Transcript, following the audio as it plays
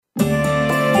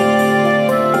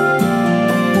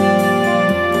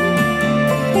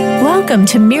Welcome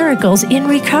to Miracles in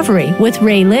Recovery with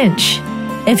Ray Lynch.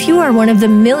 If you are one of the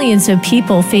millions of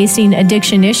people facing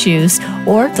addiction issues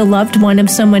or the loved one of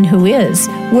someone who is,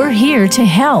 we're here to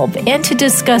help and to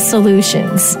discuss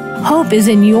solutions. Hope is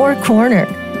in your corner.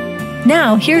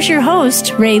 Now, here's your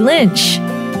host, Ray Lynch.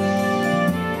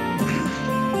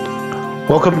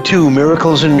 Welcome to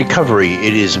Miracles in Recovery.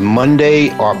 It is Monday,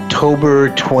 October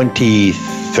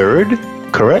 23rd.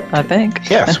 Correct? I think.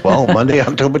 Yes, well, Monday,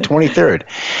 October 23rd.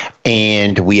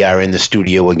 And we are in the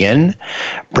studio again,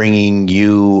 bringing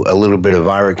you a little bit of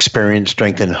our experience,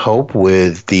 strength, and hope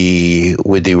with the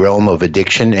realm of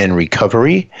addiction and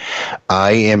recovery.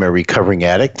 I am a recovering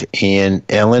addict, and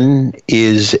Ellen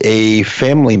is a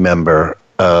family member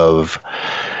of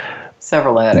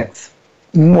several addicts.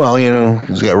 Well,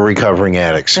 recovering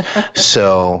addicts.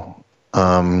 So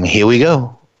here we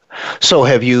go. So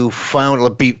have you found,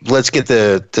 let's get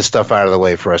the stuff out of the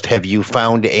way first. Have you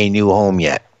found a new home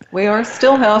yet? We are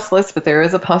still houseless, but there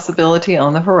is a possibility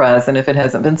on the horizon if it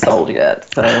hasn't been sold yet.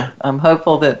 So I'm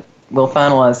hopeful that we'll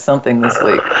finalize something this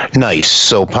week. Nice.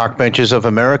 So Park Benches of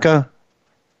America?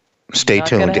 Stay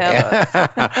tuned.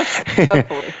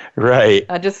 Hopefully. Right.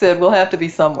 I just said we'll have to be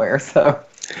somewhere, so.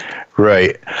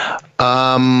 Right.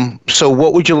 So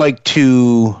what would you like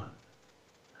to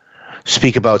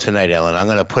speak about tonight, Ellen? I'm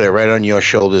going to put it right on your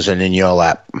shoulders and in your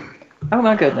lap. Oh,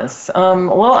 my goodness.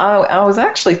 Well, I was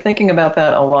actually thinking about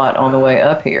that a lot on the way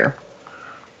up here.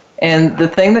 And the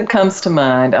thing that comes to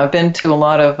mind, I've been to a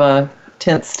lot of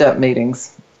 10th step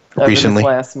meetings over recently, this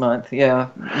last month. Yeah.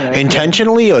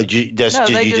 Intentionally, or did you just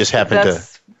happen to?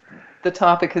 The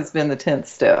topic has been the 10th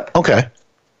step. Okay.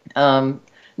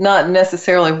 Not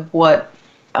necessarily what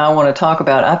I want to talk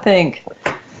about. I think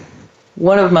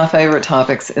one of my favorite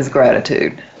topics is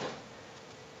gratitude.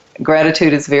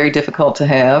 Gratitude is very difficult to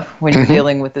have when you're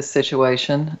dealing with this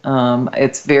situation.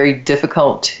 It's very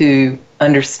difficult to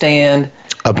understand.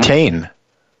 Obtain.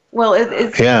 Well,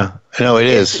 it's yeah, no, it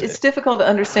is. It's difficult to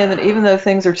understand that even though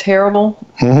things are terrible,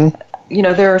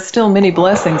 there are still many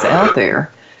blessings out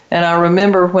there. And I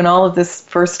remember when all of this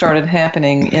first started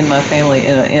happening in my family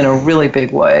in a really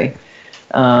big way,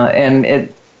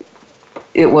 and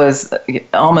it was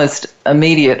almost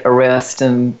immediate arrest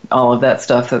and all of that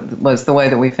stuff. That was the way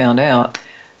that we found out.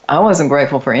 I wasn't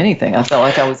grateful for anything. I felt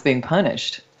like I was being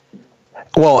punished.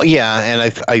 Well, yeah, and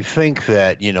I think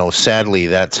that, sadly,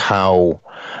 that's how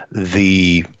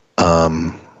the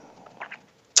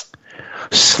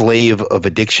slave of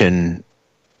addiction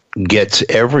gets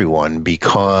everyone,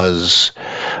 because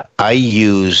I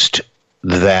used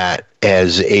that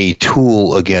as a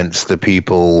tool against the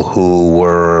people who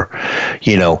were,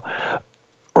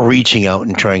 reaching out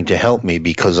and trying to help me,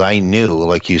 because I knew,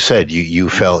 like you said, you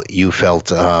felt you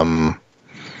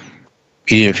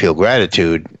didn't feel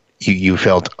gratitude. You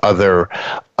felt other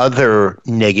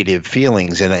negative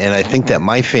feelings, and I think that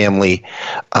my family,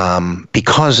 not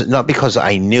because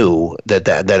I knew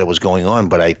that it was going on,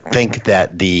 but I think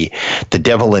that the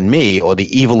devil in me, or the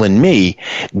evil in me,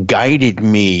 guided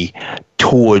me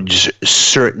towards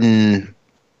certain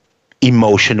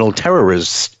emotional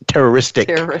terroristic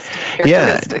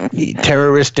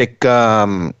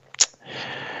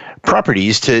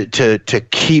properties to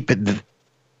keep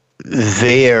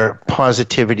their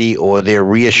positivity or their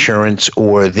reassurance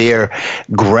or their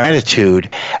gratitude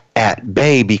at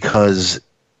bay, because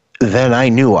then I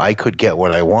knew I could get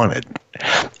what I wanted.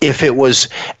 If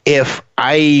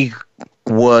I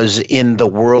was in the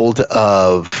world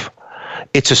of,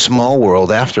 it's a small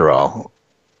world after all,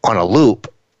 on a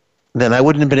loop, then I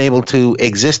wouldn't have been able to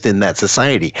exist in that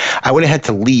society. I would have had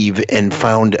to leave and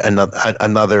found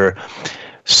another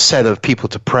set of people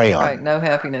to prey on. Right, no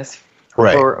happiness.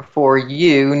 Right. For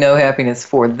you, no happiness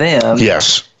for them.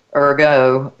 Yes.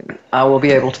 Ergo, I will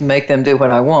be able to make them do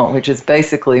what I want, which is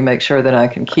basically make sure that I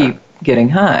can keep getting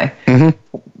high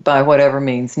by whatever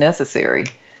means necessary.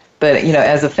 But,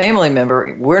 as a family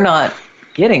member, we're not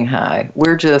getting high.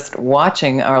 We're just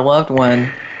watching our loved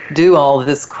one do all of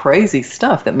this crazy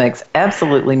stuff that makes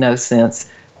absolutely no sense.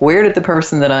 Where did the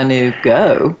person that I knew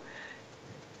go?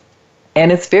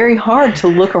 And it's very hard to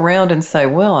look around and say,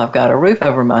 well, I've got a roof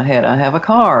over my head. I have a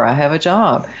car. I have a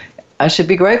job. I should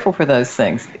be grateful for those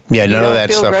things. Yeah, none of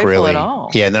that stuff really.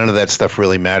 Yeah, none of that stuff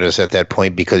really matters at that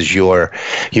point, because your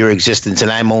existence.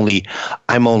 And I'm only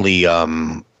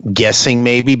guessing,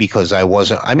 maybe, because I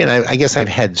wasn't. I mean, I guess I've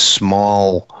had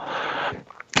small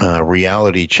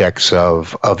reality checks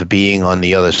of being on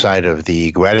the other side of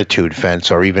the gratitude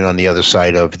fence, or even on the other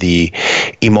side of the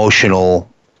emotional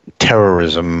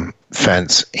terrorism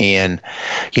fence. And,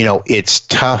 it's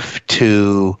tough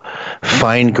to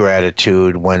find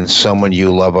gratitude when someone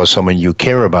you love or someone you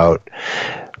care about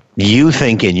you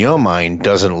think in your mind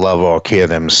doesn't love or care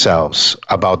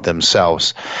about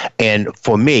themselves. And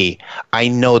for me, I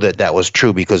know that was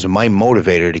true because my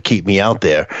motivator to keep me out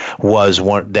there was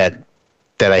one that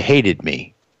I hated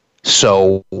me.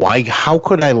 So how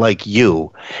could I like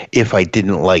you if I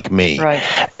didn't like me? Right.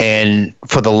 And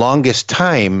for the longest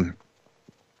time,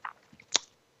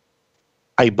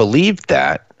 I believed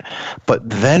that. But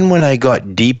then when I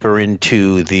got deeper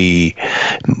into the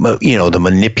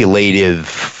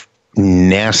manipulative,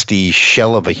 nasty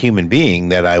shell of a human being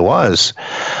that I was,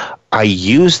 I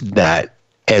used that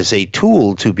as a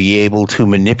tool to be able to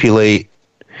manipulate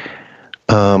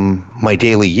my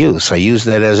daily use. I used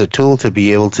that as a tool to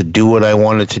be able to do what I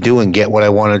wanted to do and get what I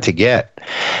wanted to get.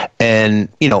 And,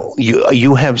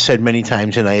 you have said many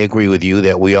times, and I agree with you,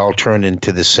 that we all turn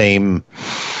into the same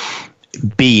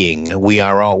being. We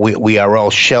are all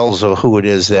shells of who it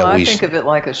is that I think of it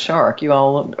like a shark. You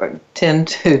all tend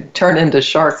to turn into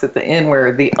sharks at the end,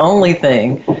 where the only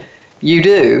thing you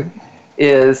do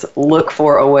is look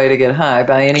for a way to get high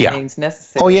by any means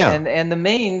necessary. Oh, yeah. And the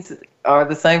means are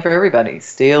the same for everybody.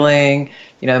 Stealing,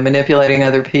 manipulating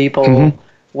other people, mm-hmm.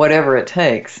 whatever it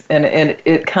takes. And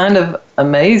it kind of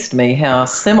amazed me how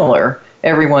similar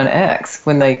everyone acts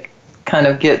when they kind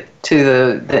of get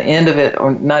to the end of it,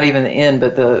 or not even the end,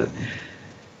 but the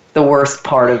worst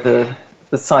part of the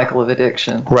cycle of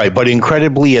addiction. Right, but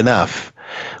incredibly enough,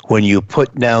 when you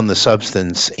put down the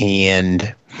substance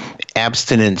and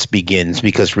abstinence begins,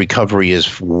 because recovery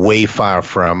is way far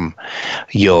from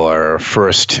your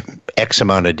first X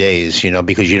amount of days,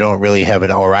 because you don't really have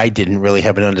I didn't really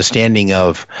have an understanding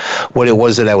of what it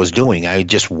was that I was doing. I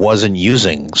just wasn't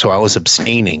using. So I was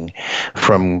abstaining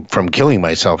from killing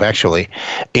myself, actually.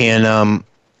 And,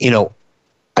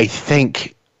 I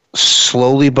think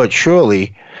slowly but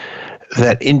surely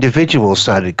that individuals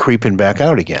started creeping back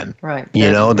out again. Right.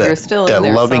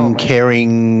 That loving,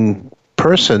 caring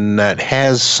person that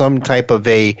has some type of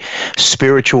a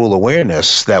spiritual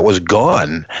awareness that was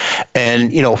gone.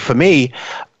 And, for me,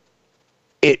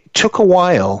 it took a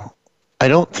while. I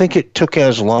don't think it took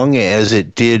as long as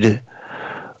it did,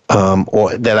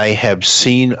 or that I have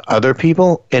seen other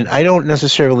people. And I don't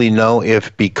necessarily know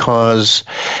if because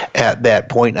at that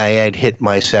point I had hit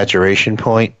my saturation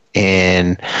point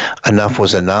and enough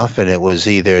was enough, and it was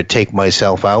either take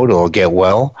myself out or get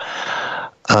well.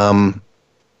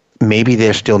 Maybe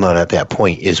they're still not at that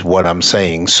point, is what I'm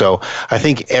saying. So I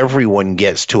think everyone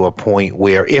gets to a point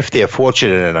where, if they're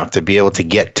fortunate enough to be able to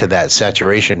get to that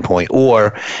saturation point,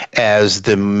 or as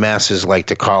the masses like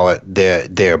to call it,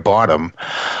 their bottom.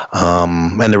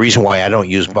 And the reason why I don't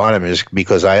use bottom is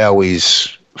because I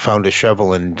always found a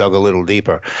shovel and dug a little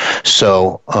deeper.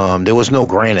 So there was no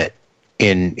granite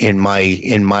in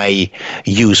my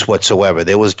use whatsoever.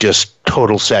 There was just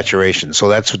total saturation. So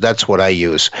that's what I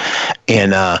use.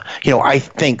 And I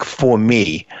think for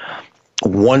me,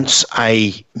 once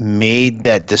I made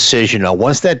that decision, or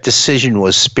once that decision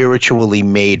was spiritually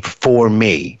made for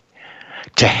me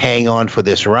to hang on for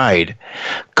this ride,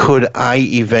 could I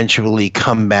eventually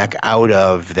come back out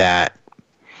of that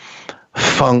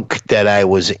funk that I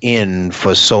was in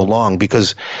for so long?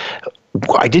 Because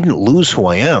I didn't lose who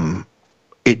I am.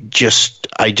 I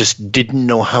just didn't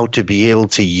know how to be able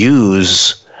to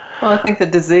use. Well, I think the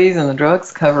disease and the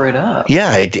drugs cover it up.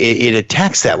 Yeah, it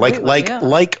attacks that.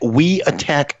 Like we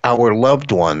attack our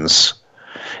loved ones,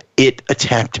 it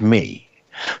attacked me.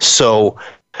 So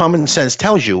common sense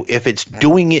tells you, if it's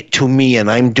doing it to me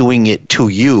and I'm doing it to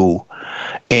you,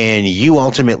 and you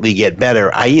ultimately get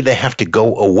better, I either have to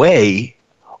go away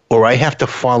or I have to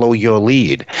follow your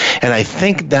lead. And I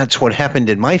think that's what happened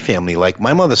in my family. Like,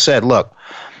 my mother said, look,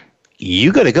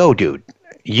 you got to go, dude.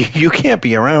 You can't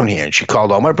be around here. And she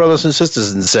called all my brothers and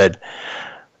sisters and said,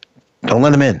 don't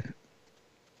let him in.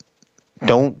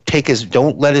 Don't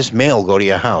let his mail go to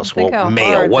your house. Well,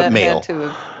 mail. What mail? Had to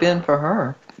have been for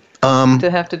her. To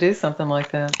have to do something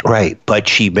like that. Right, but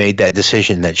she made that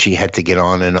decision that she had to get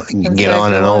on and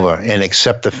over and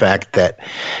accept the fact that,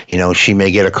 she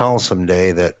may get a call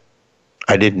someday that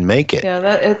I didn't make it.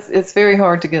 Yeah, it's very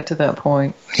hard to get to that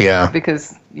point. Yeah,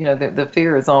 because the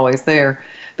fear is always there.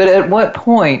 But at what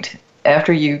point,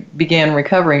 after you began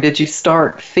recovering, did you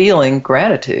start feeling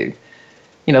gratitude?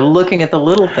 Looking at the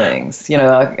little things.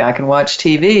 I can watch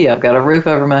TV. I've got a roof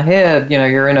over my head.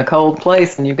 You're in a cold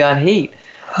place and you've got heat.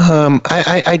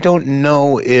 I don't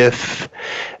know if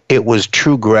it was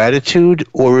true gratitude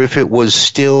or if it was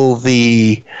still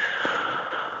the,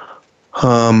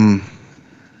 I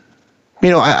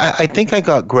think I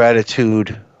got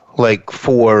gratitude, like,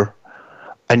 for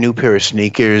a new pair of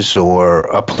sneakers or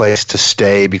a place to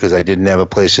stay because I didn't have a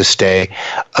place to stay,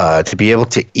 to be able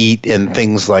to eat and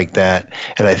things like that.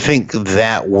 And I think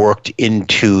that worked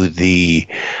into the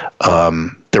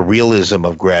realism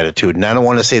of gratitude. And I don't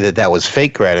want to say that was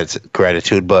fake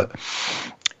gratitude, but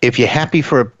if you're happy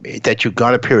that you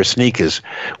got a pair of sneakers,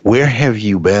 where have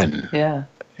you been? Yeah.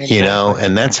 Exactly. You know,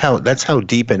 and that's how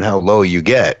deep and how low you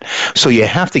get. So you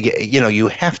have to you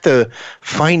have to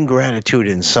find gratitude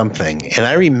in something. And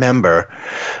I remember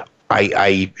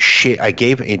I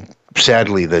gave,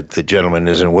 sadly the gentleman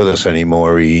isn't with us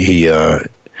anymore. He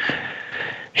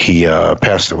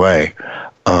passed away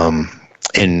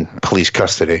in police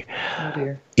custody. Oh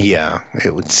dear. Yeah,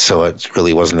 it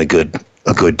really wasn't a good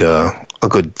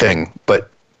thing. But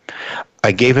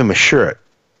I gave him a shirt.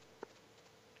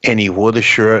 And he wore the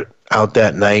shirt out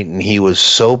that night, and he was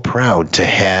so proud to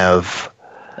have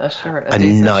a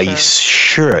nice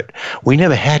shirt. We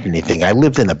never had anything. I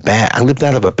lived in a bag. I lived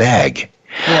out of a bag.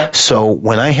 Yeah. So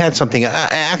when I had something,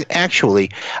 actually,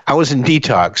 I was in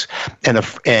detox,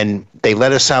 and they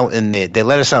let us out in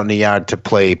the yard to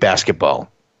play basketball.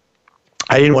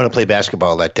 I didn't want to play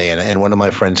basketball that day, and one of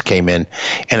my friends came in,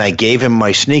 and I gave him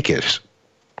my sneakers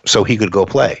so he could go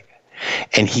play.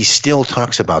 And he still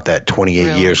talks about that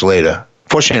 28 years later.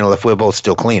 Fortunately enough, we're both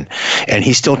still clean. And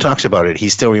he still talks about it. He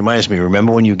still reminds me,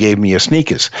 remember when you gave me your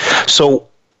sneakers? So,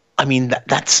 I mean,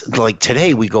 that's like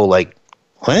today we go like,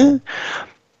 what?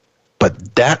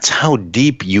 But that's how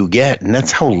deep you get, and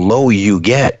that's how low you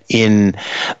get in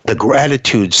the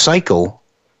gratitude cycle.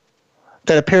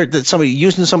 That somebody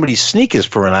using somebody's sneakers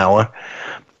for an hour,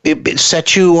 it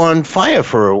sets you on fire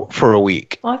for a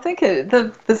week. Well, I think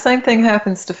the same thing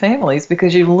happens to families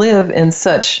because you live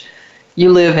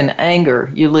in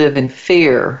anger, you live in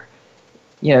fear.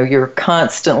 You know, you're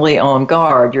constantly on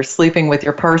guard. You're sleeping with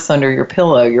your purse under your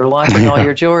pillow. You're locking all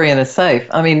your jewelry in a safe.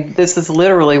 I mean, this is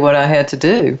literally what I had to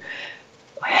do.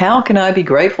 How can I be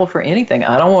grateful for anything?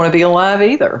 I don't want to be alive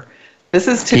either. This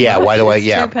is too much. Why do I?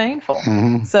 It's too painful.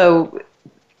 Mm-hmm. So,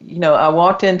 I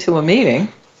walked into a meeting.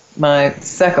 My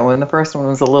second one, the first one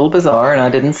was a little bizarre, and I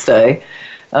didn't stay.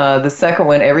 The second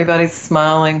one, everybody's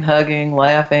smiling, hugging,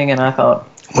 laughing, and I thought,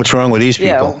 what's wrong with these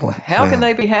people? Yeah, how can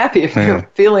they be happy if you're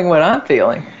feeling what I'm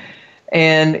feeling?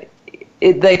 And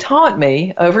they taught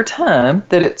me over time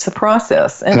that it's a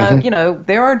process. And,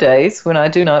 there are days when I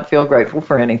do not feel grateful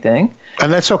for anything.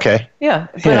 And that's okay. Yeah,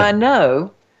 but I know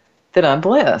that I'm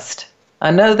blessed.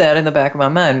 I know that in the back of my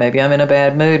mind. Maybe I'm in a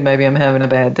bad mood. Maybe I'm having a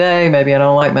bad day. Maybe I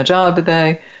don't like my job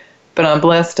today. But I'm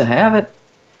blessed to have it.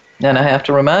 And I have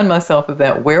to remind myself of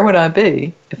that. Where would I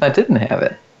be if I didn't have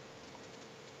it?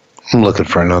 I'm looking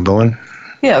for another one.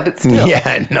 Yeah, but still.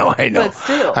 Yeah, no, I know. But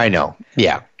still. I know,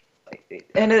 yeah.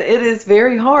 And it is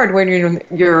very hard when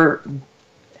you're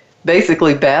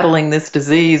basically battling this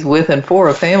disease with and for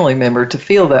a family member to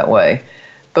feel that way.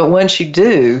 But once you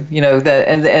do, that,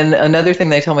 and another thing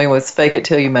they told me was fake it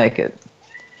till you make it.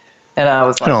 And I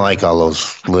was like, I don't like all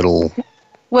those little.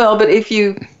 Well, but if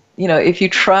you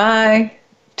try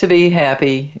to be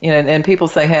happy, and people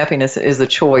say happiness is a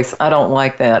choice, I don't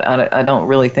like that. I don't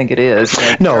really think it is.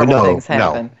 No. Things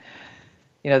happen.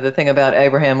 The thing about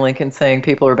Abraham Lincoln saying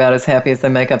people are about as happy as they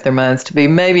make up their minds to be,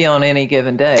 maybe on any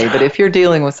given day. But if you're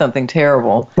dealing with something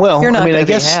terrible, you're not going to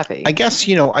be happy. I guess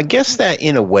that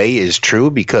in a way is true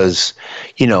because,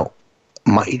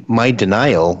 my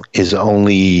denial is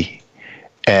only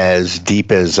as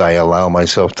deep as I allow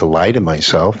myself to lie to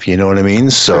myself. You know what I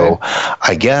mean? So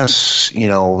I guess,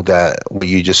 that what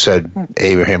you just said,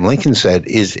 Abraham Lincoln said,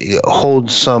 it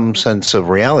holds some sense of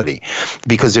reality.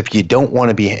 Because if you don't want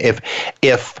to be,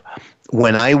 if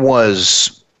when I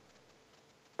was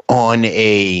on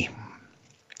I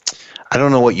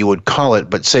don't know what you would call it,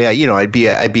 but say, I'd be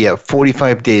at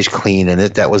 45 days clean, and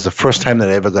that was the first time that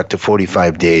I ever got to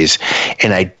 45 days,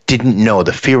 and I didn't know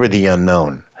the fear of the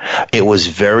unknown. It was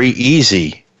very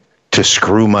easy to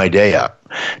screw my day up,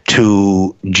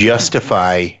 to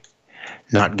justify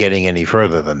not getting any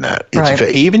further than that. Right.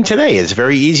 Even today, it's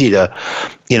very easy to,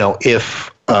 if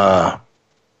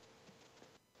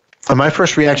my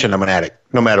first reaction, I'm an addict,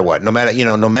 no matter what. No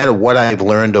matter what I've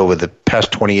learned over the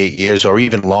past 28 years or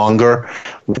even longer,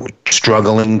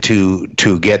 struggling to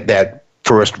get that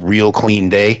first real clean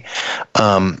day,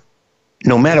 no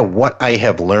matter what I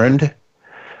have learned,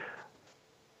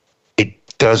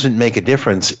 it doesn't make a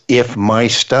difference if my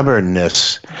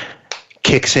stubbornness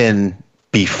kicks in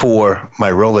before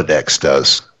my Rolodex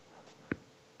does.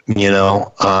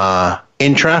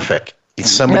 In traffic.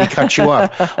 Somebody cuts you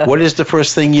off. What is the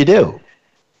first thing you do?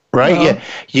 Right?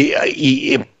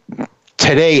 You,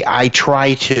 today, I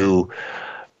try to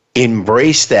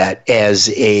embrace that as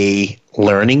a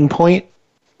learning point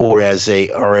or as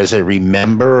a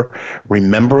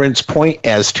remembrance point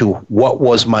as to what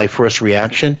was my first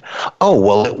reaction. Oh,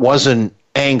 well, it wasn't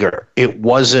anger. It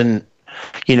wasn't,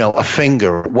 a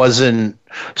finger. It wasn't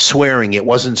swearing. It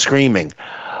wasn't screaming.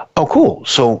 Oh, cool.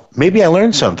 So maybe I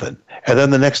learned something. And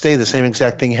then the next day, the same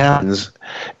exact thing happens,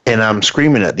 and I'm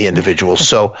screaming at the individual.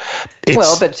 So,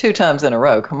 but 2 times in a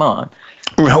row, come on.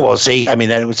 Well, see, I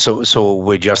mean, so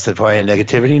we justify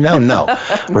negativity now? No,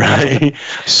 right?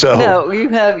 So no, you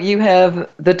have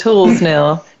the tools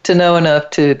now to know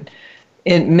enough to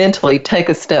mentally take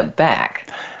a step back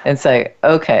and say,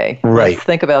 okay, right. Let's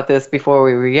think about this before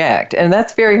we react. And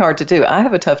that's very hard to do. I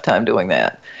have a tough time doing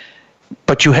that.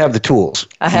 But you have the tools.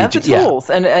 I have the tools.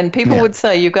 Yeah. And people would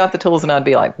say, you've got the tools. And I'd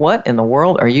be like, what in the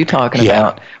world are you talking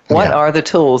about? What are the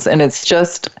tools? And it's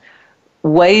just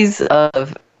ways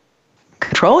of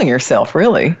controlling yourself,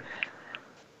 really.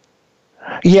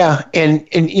 Yeah. And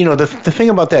the thing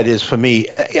about that is, for me,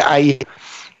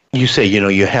 you say,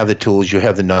 you have the tools, you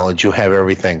have the knowledge, you have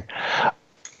everything.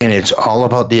 And it's all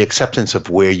about the acceptance of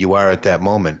where you are at that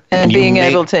moment. And being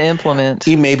able to implement.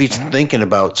 You may be thinking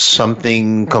about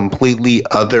something completely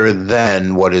other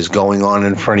than what is going on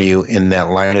in front of you in that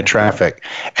line of traffic.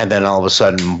 And then all of a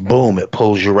sudden, boom, it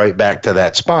pulls you right back to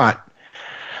that spot.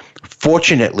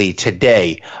 Fortunately,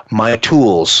 today, my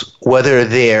tools, whether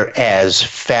they're as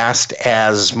fast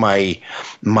as my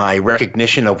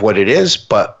recognition of what it is,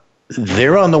 but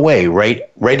they're on the way right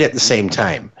at the same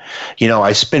time.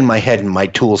 I spin my head and my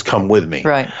tools come with me.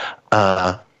 Right.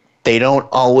 They don't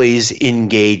always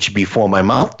engage before my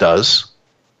mouth does.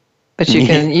 But you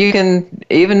can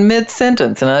even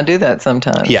mid-sentence, and I do that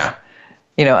sometimes. Yeah.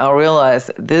 I'll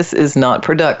realize this is not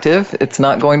productive. It's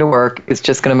not going to work. It's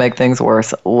just going to make things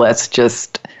worse. Let's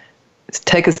just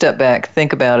take a step back,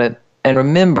 think about it, and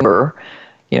remember,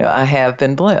 I have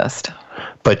been blessed.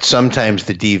 But sometimes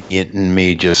the deviant in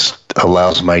me just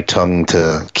allows my tongue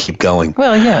to keep going.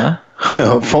 Well, yeah.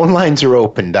 Phone lines are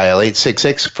open. Dial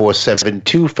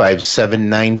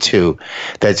 866-472-5792.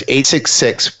 That's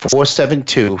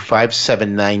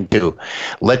 866-472-5792.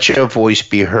 Let your voice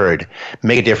be heard.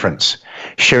 Make a difference.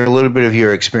 Share a little bit of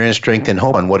your experience, strength, and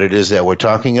hope on what it is that we're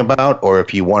talking about, or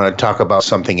if you want to talk about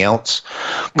something else,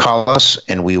 call us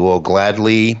and we will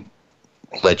gladly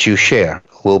let you share.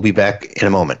 We'll be back in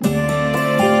a moment.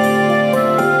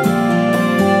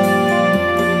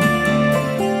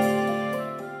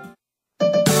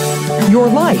 Your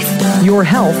life, your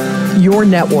health, your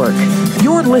network.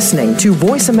 You're listening to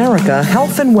Voice America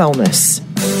Health and Wellness.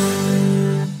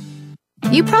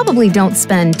 You probably don't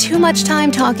spend too much time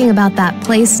talking about that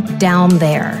place down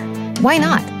there. Why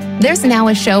not? There's now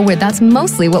a show where that's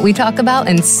mostly what we talk about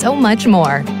and so much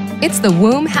more. It's the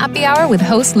Womb Happy Hour with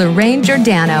host Lorraine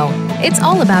Giordano. It's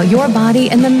all about your body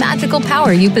and the magical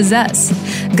power you possess.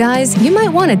 Guys, you might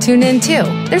want to tune in too.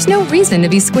 There's no reason to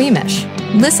be squeamish.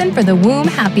 Listen for the Womb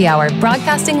Happy Hour,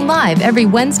 broadcasting live every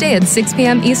Wednesday at 6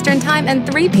 p.m. Eastern Time and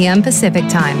 3 p.m. Pacific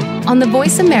Time on the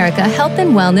Voice America Health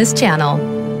and Wellness channel.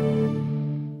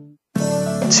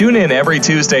 Tune in every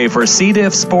Tuesday for C.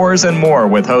 diff, spores, and more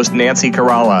with host Nancy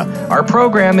Caralla. Our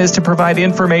program is to provide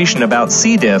information about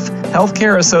C. diff,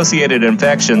 healthcare-associated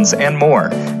infections, and more.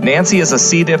 Nancy is a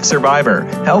C. diff survivor,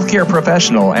 healthcare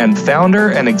professional, and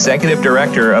founder and executive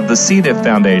director of the C. diff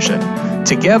Foundation.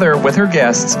 Together with her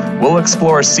guests, we'll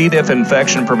explore C. diff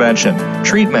infection prevention,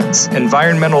 treatments,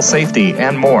 environmental safety,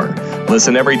 and more.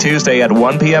 Listen every Tuesday at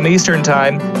 1 p.m. Eastern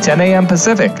Time, 10 a.m.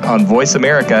 Pacific on Voice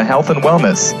America Health and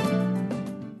Wellness.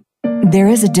 There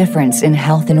is a difference in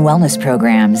health and wellness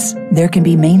programs. There can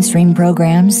be mainstream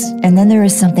programs, and then there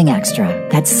is something extra.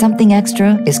 That something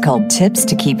extra is called Tips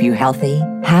to Keep You Healthy,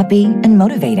 Happy, and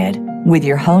Motivated with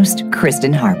your host,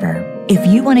 Kristen Harper. If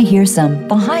you want to hear some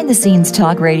behind-the-scenes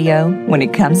talk radio when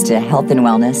it comes to health and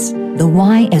wellness, the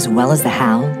why as well as the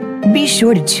how, be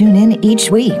sure to tune in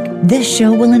each week. This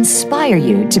show will inspire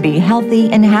you to be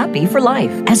healthy and happy for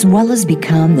life, as well as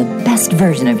become the best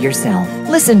version of yourself.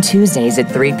 Listen Tuesdays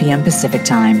at 3 p.m. Pacific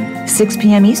Time, 6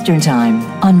 p.m. Eastern Time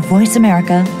on Voice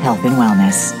America Health and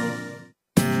Wellness.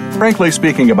 Frankly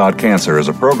Speaking About Cancer is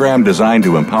a program designed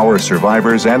to empower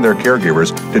survivors and their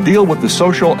caregivers to deal with the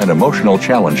social and emotional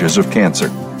challenges of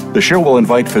cancer. The show will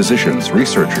invite physicians,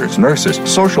 researchers, nurses,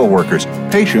 social workers,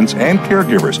 patients, and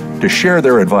caregivers to share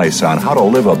their advice on how to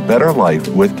live a better life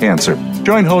with cancer.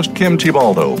 Join host Kim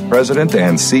Tibaldo, President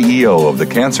and CEO of the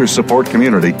Cancer Support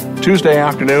Community, Tuesday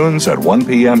afternoons at 1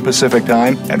 p.m. Pacific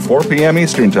Time and 4 p.m.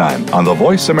 Eastern Time on the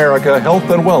Voice America Health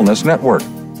and Wellness Network.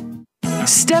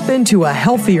 Step into a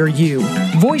healthier you.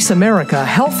 Voice America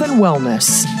Health and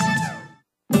Wellness.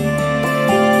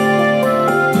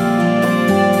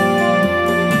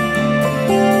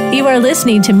 You are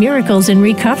listening to Miracles in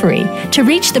Recovery. To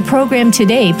reach the program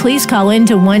today, please call in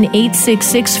to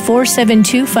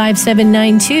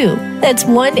 1-866-472-5792. That's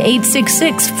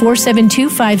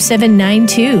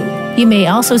 1-866-472-5792. You may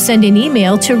also send an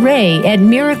email to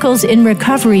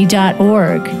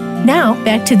ray@miraclesinrecovery.org. Now,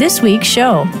 back to this week's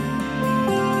show.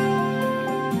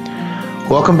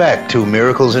 Welcome back to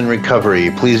Miracles in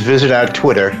Recovery. Please visit our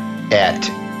Twitter at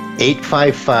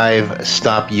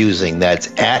 855-STOP-USING. That's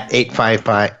at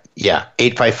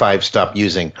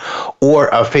 855-STOP-USING.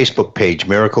 Or our Facebook page,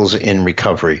 Miracles in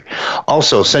Recovery.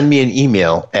 Also, send me an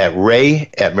email at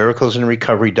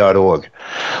ray@miraclesinrecovery.org.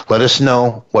 Let us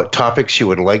know what topics you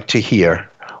would like to hear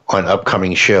on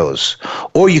upcoming shows.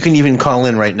 Or you can even call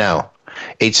in right now.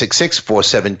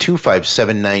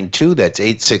 866-472-5792. That's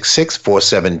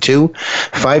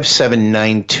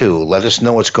 866-472-5792. Let us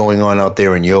know what's going on out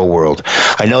there in your world.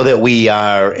 I know that we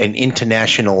have an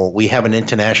international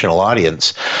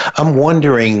audience. I'm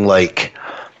wondering, like,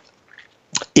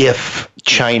 if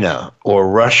China or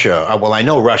Russia, well, I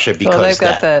know Russia because they've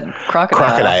got that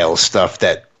crocodile stuff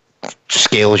that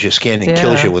scales your skin and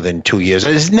kills you within 2 years.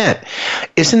 Isn't that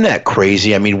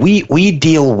crazy? I mean, we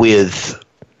deal with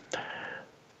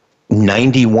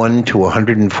 91 to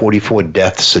 144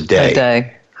 deaths a day,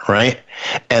 right?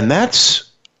 And that's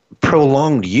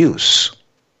prolonged use.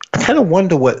 I kind of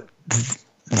wonder what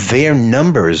their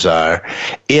numbers are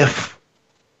if,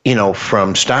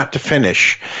 from start to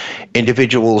finish,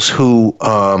 individuals who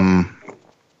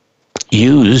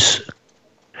use...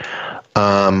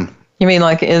 you mean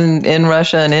like in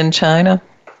Russia and in China?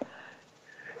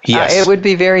 Yes. It would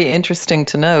be very interesting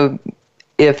to know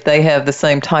if they have the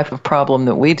same type of problem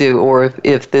that we do, or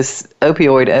if this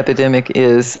opioid epidemic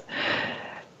is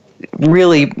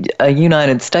really a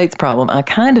United States problem. I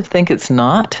kind of think it's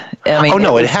not. I mean,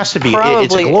 it has to be.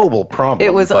 It's a global problem.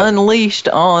 It was unleashed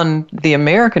on the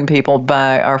American people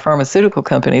by our pharmaceutical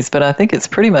companies, but I think it's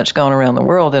pretty much gone around the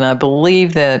world. And I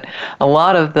believe that a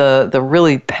lot of the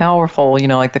really powerful,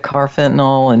 like the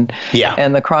carfentanil and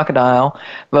the crocodile,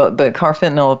 but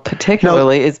carfentanil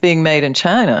particularly is being made in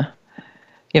China.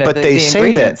 But they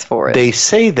say that they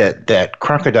say that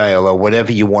crocodile or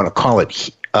whatever you want to call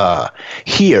it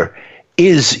here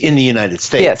is in the United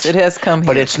States. Yes, it has come here,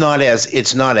 but it's not as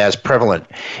prevalent.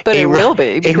 But it will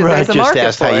be because there's a market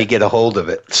just asked how you get a hold of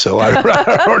it, so I don't know.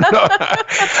 I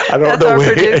don't That's know. Our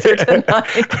producer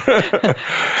tonight.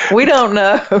 We don't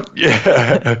know.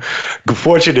 Yeah.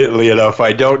 Fortunately enough,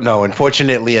 I don't know. And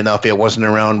fortunately enough, it wasn't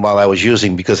around while I was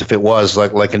using, because if it was,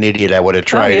 like an idiot, I would have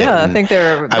tried it. I think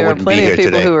there are plenty of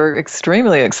people who are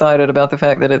extremely excited about the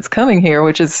fact that it's coming here,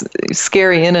 which is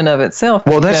scary in and of itself.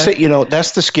 Well, that's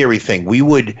that's the scary thing. We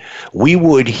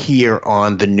would hear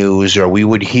on the news, or we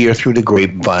would hear through the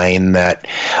grapevine that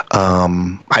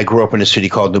I grew up in a city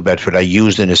called New Bedford. I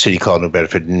used in a city called New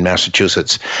Bedford in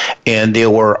Massachusetts, and there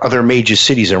were other major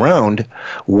cities around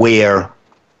where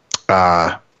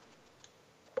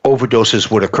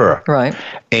overdoses would occur. Right.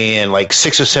 And like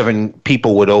 6 or 7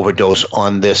 people would overdose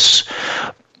on this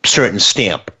certain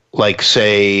stamp. Like,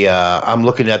 say, I'm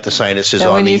looking at the sign that says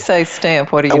when you say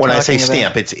stamp, what are you talking about? When I say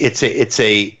stamp, it's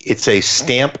a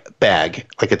stamp bag,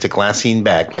 like it's a glassine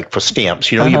bag, like for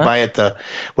stamps. You buy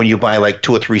when you buy like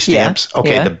 2 or 3 stamps. Yeah.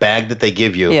 Okay, the bag that they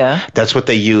give you, that's what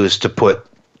they use to put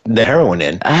the heroin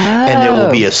in. Oh. And there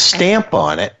will be a stamp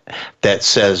on it that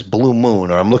says Blue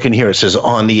Moon, or I'm looking here, it says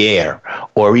On the Air,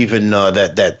 or even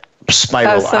that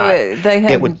spiral eye. They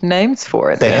have names for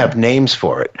it. They have names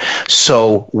for it.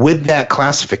 So with that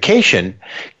classification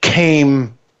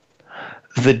came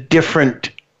the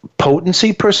different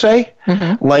potency, per se.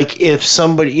 Mm-hmm. Like if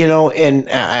somebody, and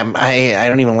I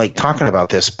don't even like talking about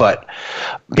this, but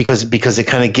because it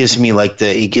kind of gives me like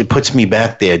it puts me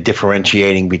back there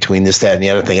differentiating between this, that, and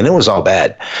the other thing. And it was all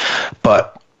bad.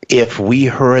 But if we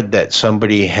heard that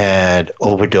somebody had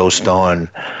overdosed on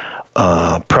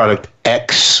product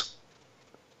X,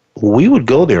 we would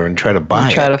go there and try to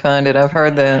buy it. Try to find it. I've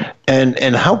heard that. And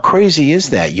how crazy is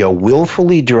that? You're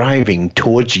willfully driving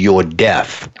towards your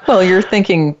death. Well, you're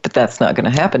thinking, but that's not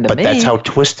going to happen to me. But that's how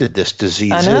twisted this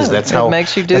disease is. That's it how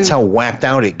makes you do. That's how whacked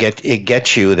out it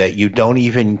gets you, that you don't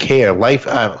even care. Life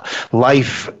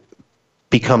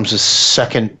becomes a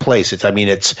second place.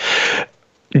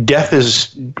 Death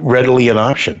is readily an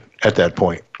option at that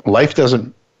point. Life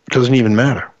doesn't even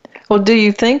matter. Well, do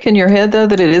you think in your head, though,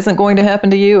 that it isn't going to happen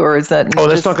to you, or is that...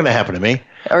 that's not going to happen to me.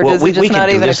 Or does it just not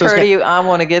even occur to you, I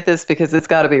want to get this because it's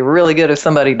got to be really good if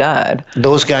somebody died?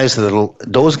 Those guys are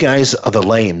the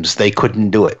lames. They couldn't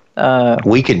do it.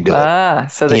 We can do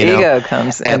it. So the ego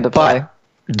comes into play.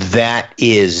 That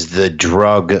is the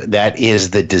drug. That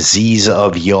is the disease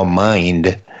of your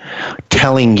mind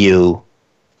telling you,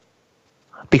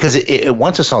 because it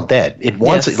wants us all dead. It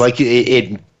wants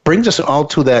it brings us all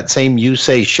to that same, you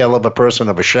say, shell of a person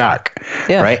of a shark.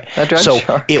 Yeah, right? A drug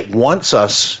shark. It wants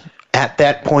us at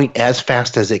that point as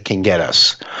fast as it can get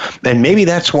us. And maybe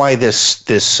that's why this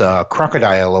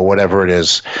crocodile or whatever it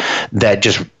is that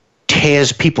just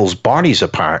tears people's bodies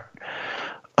apart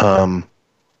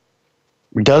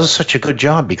does such a good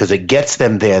job, because it gets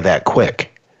them there that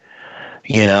quick.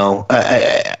 You know,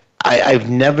 I've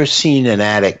never seen an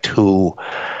addict who,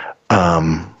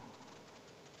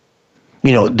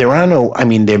 you know, there are no, I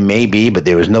mean, there may be, but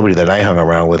there was nobody that I hung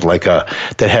around with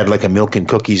that had like a milk and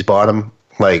cookies bottom.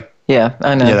 Like, yeah,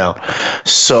 I know. You know,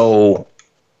 so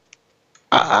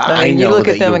I mean, you know look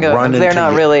that at them and go, they're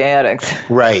not really addicts.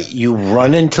 Right. You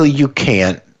run until you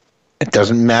can't. It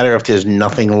doesn't matter if there's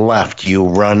nothing left. You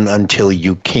run until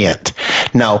you can't.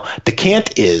 Now, the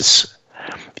can't is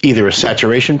either a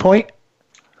saturation point,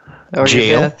 or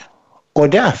jail, death. Or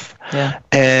death. Yeah.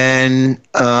 And,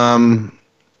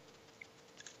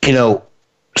 you know,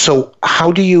 so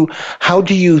how do you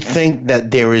think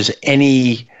that there is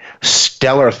any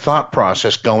stellar thought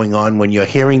process going on when you're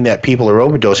hearing that people are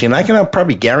overdosing? And I can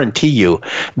probably guarantee you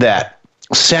that,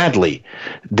 sadly,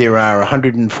 there are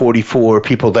 144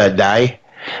 people that die.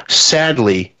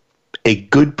 Sadly, a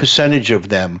good percentage of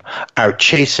them are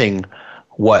chasing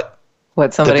what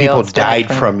somebody the people else died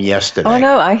from yesterday. Oh,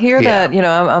 no, I hear that. You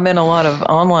know, I'm in a lot of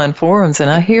online forums,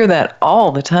 and I hear that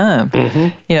all the time.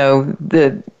 Mm-hmm. You know,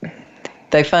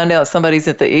 they find out somebody's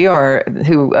at the ER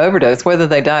who overdosed, whether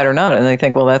they died or not, and they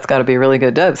think, well, that's got to be a really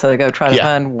good dope. So they go try to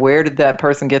find where did that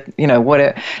person get, you know, what.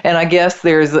 And I guess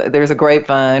there's a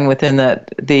grapevine within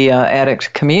the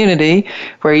addict community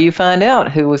where you find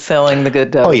out who was selling the good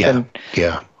dope. Oh,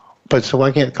 yeah. But so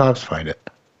why can't cops find it?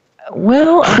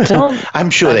 Well, I don't. I'm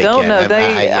sure they don't can. know.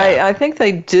 I think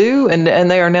they do, and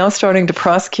they are now starting to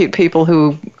prosecute people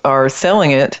who are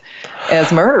selling it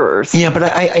as murderers. Yeah, but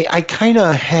I kind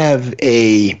of have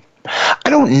I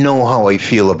don't know how I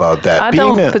feel about that. I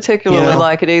don't particularly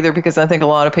like it either, because I think a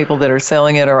lot of people that are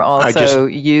selling it are also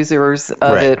users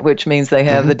of it, which means they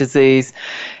have the disease.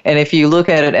 And if you look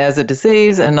at it as a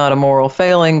disease and not a moral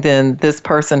failing, then this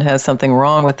person has something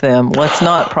wrong with them. Let's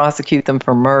not prosecute them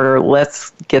for murder.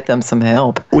 Let's get them some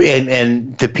help.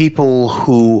 And the people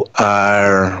who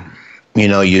are, you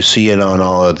know, you see it on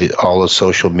all the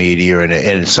social media,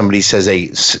 and somebody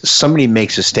somebody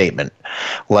makes a statement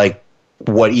like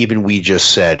what even we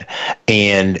just said,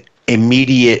 and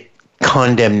immediate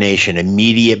condemnation,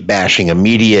 immediate bashing,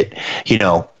 immediate, you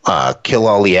know, kill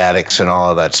all the addicts and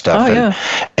all of that stuff.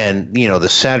 And you know, the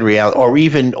sad reality,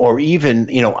 or even,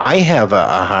 you know, I have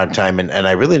a hard time, and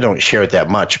I really don't share it that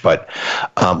much, but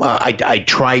I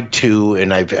tried to,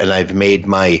 and I've made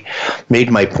my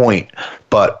point,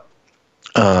 but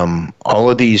all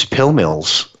of these pill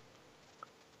mills,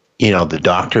 you know, the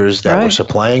doctors that were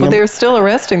supplying them. They're still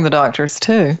arresting the doctors,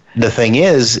 too. The thing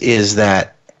is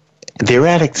that they're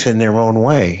addicts in their own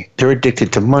way. They're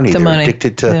addicted to money.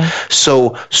 Addicted to...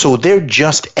 So they're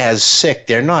just as sick.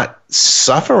 They're not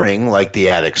suffering like the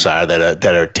addicts are that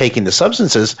are taking the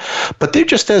substances, but they're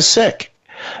just as sick.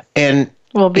 And...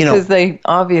 Well, because they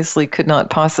obviously could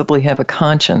not possibly have a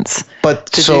conscience.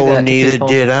 But so neither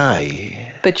did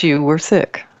I. But you were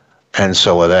sick. And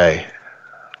so were they.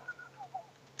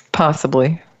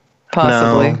 Possibly.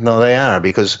 No, they are,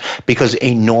 because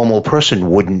a normal person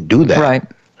wouldn't do that. Right.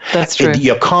 That's true.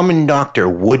 Your common doctor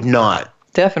would not.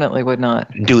 Definitely would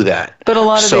not do that. But a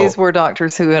lot of these were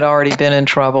doctors who had already been in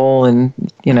trouble, and,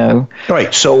 you know.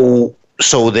 Right. So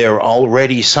they're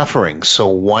already suffering. So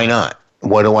why not?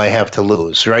 What do I have to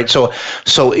lose? Right. So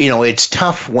you know, it's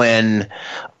tough when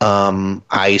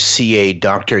I see a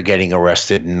doctor getting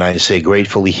arrested, and I say,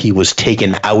 gratefully, he was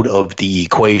taken out of the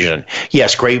equation.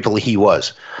 Yes, gratefully he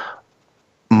was.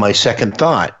 My second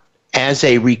thought, as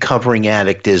a recovering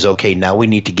addict, is, okay, now we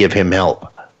need to give him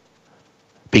help,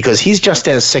 because he's just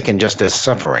as sick and just as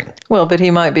suffering. Well, but he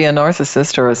might be a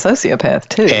narcissist or a sociopath,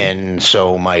 too. And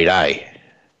so might I.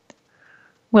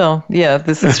 Well, yeah,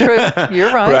 this is true.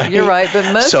 You're right. Right. You're right.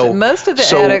 But most of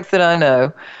the addicts that I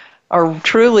know are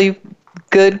truly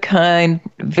good, kind,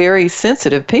 very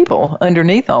sensitive people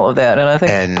underneath all of that. And I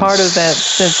think part of that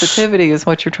sensitivity is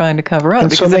what you're trying to cover up.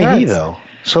 And so may he, though.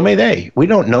 So may they. We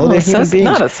don't know that human beings.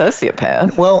 Not a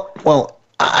sociopath. Well,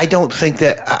 I don't think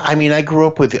that. I mean, I grew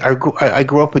up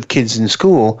with kids in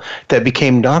school that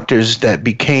became doctors, that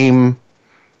became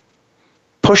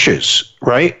pushers,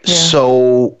 right? Yeah.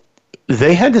 So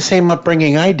they had the same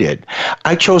upbringing I did.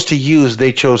 I chose to use,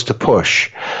 they chose to push.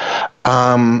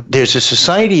 there's a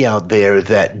society out there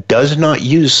that does not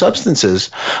use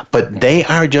substances, but they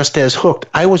are just as hooked.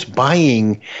 I was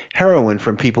buying heroin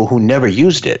from people who never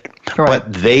used it,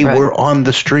 but they were on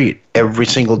the street every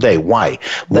single day. Why?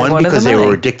 One, because they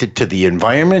were addicted to the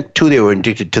environment. 2, they were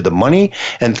addicted to the money.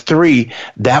 And 3,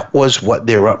 that was what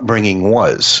their upbringing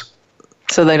was.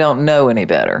 So they don't know any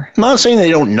better. I'm not saying they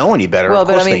don't know any better. Well,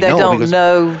 but I mean, they don't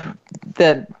know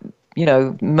that,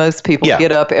 most people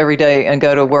get up every day and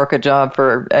go to work a job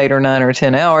for 8 or 9 or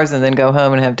 10 hours and then go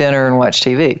home and have dinner and watch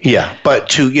TV. Yeah,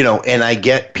 but and I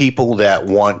get people that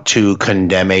want to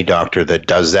condemn a doctor that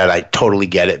does that. I totally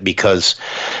get it because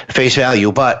face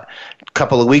value. But a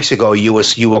couple of weeks ago, you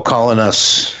were calling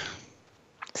us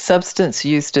substance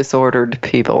use disordered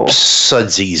people,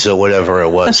 sudsies or whatever it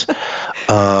was.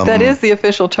 That is the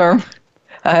official term.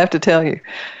 I have to tell you.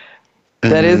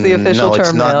 That is the official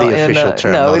term now. No, it's not the official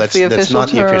term. No, it's the official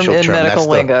term in medical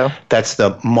lingo. That's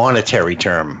the monetary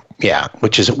term,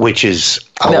 which is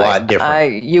a lot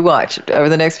different. You watch. Over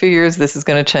the next few years, this is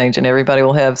going to change, and everybody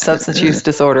will have substance use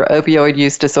disorder, opioid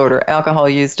use disorder, alcohol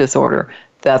use disorder.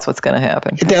 That's what's going to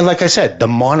happen. Then, like I said, the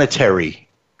monetary,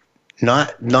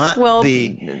 not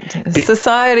the...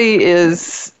 Society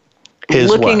is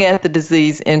looking at the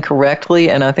disease incorrectly,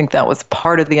 and I think that was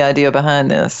part of the idea behind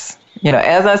this.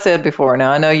 As I said before,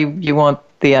 now I know you want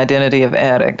the identity of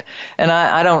addict, and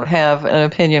I don't have an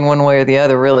opinion one way or the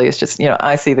other, really. It's just,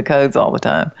 I see the codes all the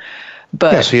time.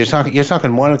 But so you're talking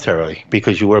monetarily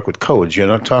because you work with codes. You're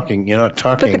not talking.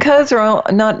 But the codes are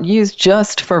not used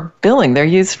just for billing. They're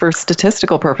used for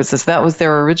statistical purposes. That was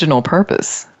their original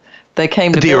purpose. They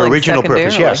came to the original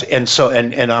purpose, yes, and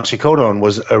oxycodone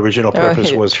was original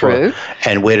purpose was true.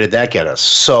 And where did that get us?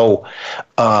 So,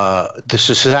 the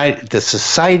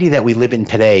society that we live in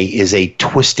today is a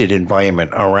twisted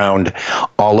environment around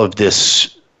all of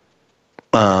this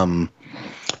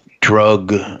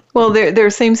drug. Well, there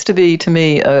seems to be, to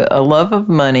me, a love of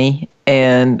money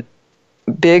and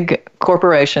big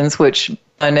corporations, which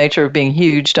by nature of being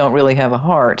huge don't really have a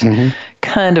heart,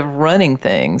 kind of running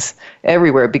things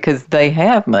everywhere because they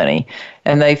have money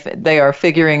and they are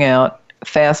figuring out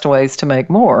fast ways to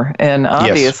make more. And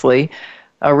obviously,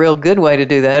 a real good way to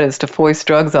do that is to foist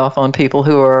drugs off on people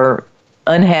who are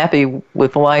unhappy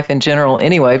with life in general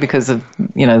anyway because of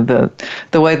the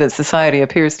way that society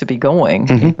appears to be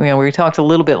going. We talked a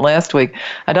little bit last week.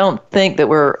 I don't think that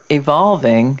we're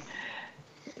evolving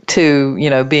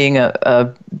to being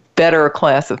a better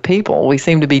class of people. We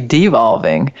seem to be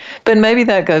devolving, but maybe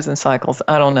that goes in cycles.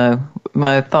 I don't know.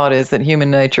 My thought is that human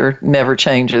nature never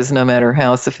changes, no matter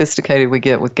how sophisticated we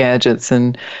get with gadgets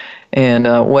and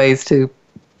ways to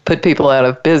put people out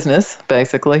of business,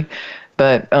 basically.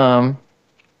 But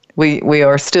we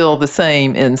are still the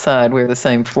same inside. We're the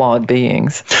same flawed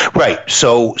beings. Right.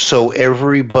 So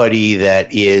everybody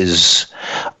that is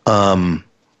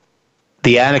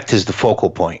the addict is the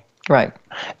focal point. Right.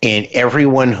 And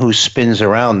everyone who spins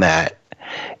around that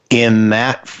in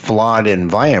that flawed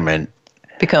environment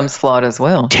becomes flawed as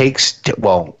well.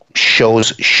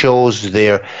 Shows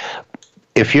their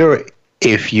if you're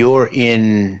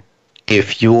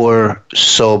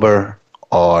sober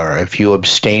or if you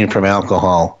abstain from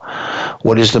alcohol,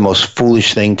 what is the most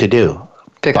foolish thing to do?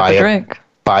 Pick up a drink.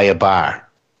 Buy a bar.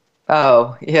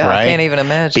 Oh, yeah, right? I can't even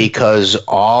imagine. Because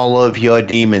all of your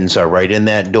demons are right in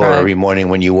that door every morning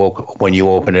when you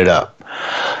open it up.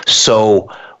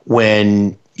 So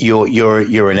when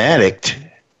you're an addict,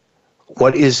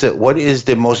 what is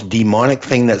the most demonic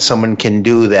thing that someone can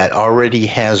do that already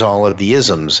has all of the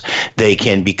isms? They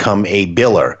can become a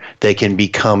biller. They can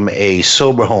become a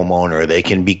sober homeowner. They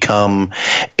can become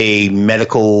a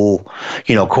medical,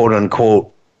 quote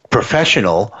unquote,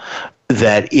 professional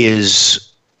that is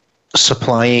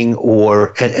supplying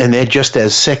and they're just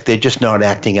as sick. They're just not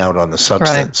acting out on the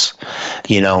substance,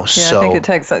 Yeah, I think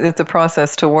it's a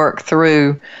process to work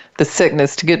through the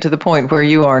sickness to get to the point where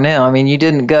you are now. I mean, you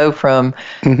didn't go from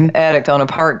addict on a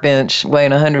park bench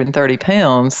weighing 130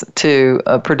 pounds to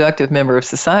a productive member of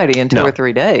society in 2 or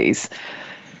 3 days.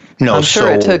 No, I'm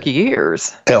sure it took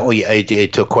years. Oh yeah,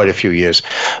 it took quite a few years,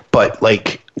 but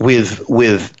like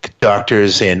with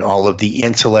doctors and all of the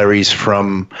ancillaries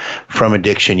from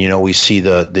addiction, we see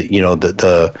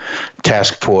the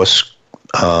task force,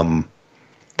 the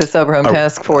Sober Home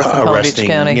Task Force in Palm Beach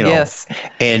County, yes,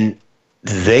 and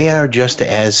they are just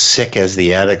as sick as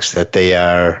the addicts that they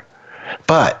are,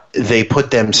 but they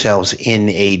put themselves in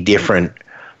a different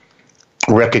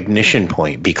recognition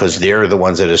point because they're the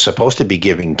ones that are supposed to be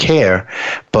giving care,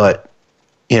 but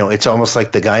it's almost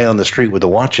like the guy on the street with the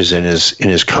watches in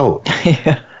his coat.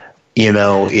 Yeah.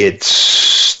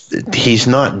 He's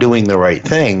not doing the right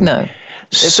thing. No.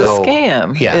 It's a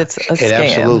scam. Yeah, it's a scam. It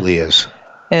absolutely is.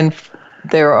 And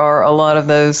there are a lot of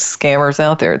those scammers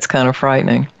out there. It's kind of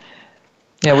frightening.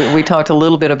 Yeah, we talked a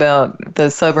little bit about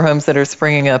the sober homes that are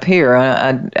springing up here.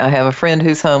 I have a friend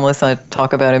who's homeless. I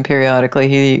talk about him periodically.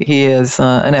 He is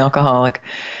an alcoholic.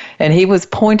 And he was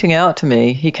pointing out to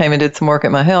me, he came and did some work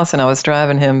at my house, and I was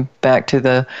driving him back to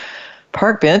the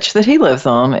park bench that he lives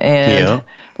on, and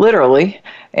literally.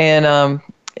 And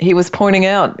he was pointing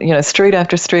out, street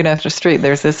after street after street,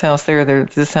 there's this house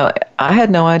there's this house. I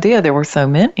had no idea there were so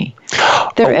many.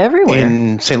 They're everywhere.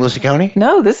 In St. Lucie County?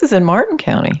 No, this is in Martin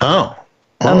County. Oh.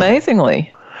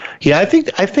 Amazingly. Yeah, I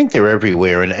think they're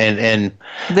everywhere, and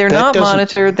they're not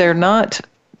monitored. They're not,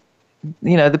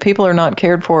 the people are not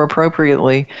cared for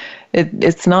appropriately.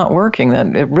 It's not working.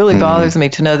 That it really bothers me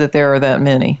to know that there are that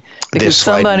many, because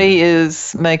somebody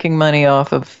is making money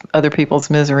off of other people's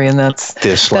misery, and that's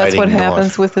what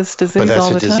happens with this disease all the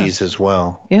time. But that's a disease as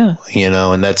well. Yeah.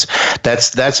 And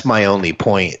that's my only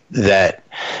point, that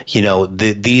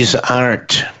these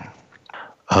aren't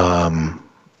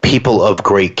people of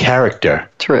great character.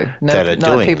 True. That are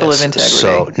not doing people this. of integrity.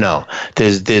 So no,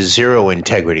 there's zero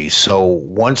integrity. So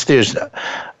once there's,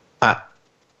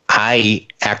 I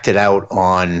acted out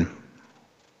on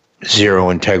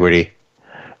zero integrity,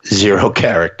 zero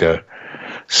character.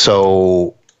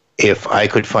 So if I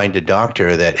could find a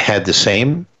doctor that had the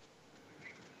same,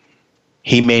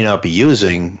 he may not be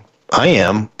using, I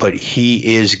am, but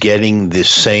he is getting the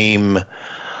same,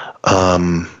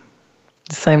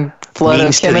 flood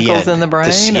of chemicals in the brain?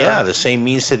 The same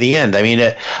means to the end. I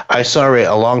mean, I saw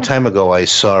a long time ago, I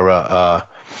saw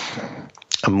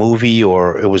a movie,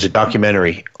 or it was a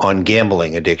documentary on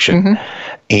gambling addiction.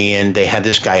 And they had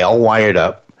this guy all wired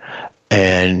up,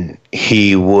 and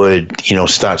he would,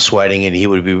 start sweating, and he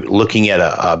would be looking at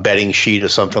a betting sheet or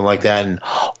something like that. And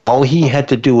all he had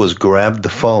to do was grab the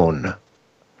phone,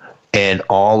 and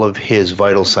all of his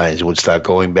vital signs would start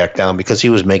going back down because he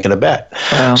was making a bet.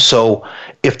 Wow. So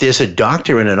if there's a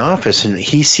doctor in an office and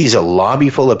he sees a lobby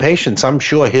full of patients, I'm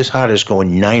sure his heart is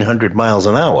going 900 miles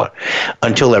an hour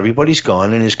until everybody's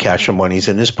gone and his cash or money's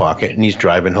in his pocket and he's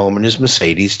driving home in his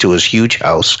Mercedes to his huge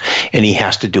house, and he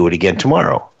has to do it again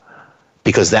tomorrow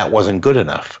because that wasn't good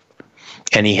enough.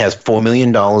 And he has $4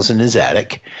 million in his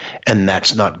attic, and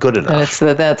that's not good enough.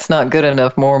 And that's not good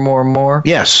enough. More.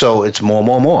 Yeah, so it's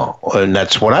more. And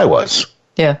that's what I was.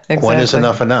 Yeah, exactly. When is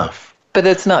enough? But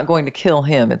it's not going to kill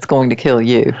him. It's going to kill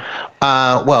you.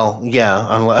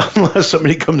 Unless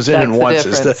somebody comes in and wants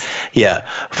us.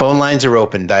 Phone lines are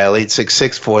open. Dial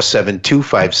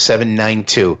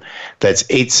 866-472-5792. That's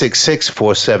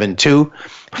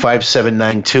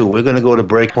 866-472-5792. We're going to go to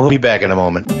break. We'll be back in a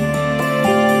moment.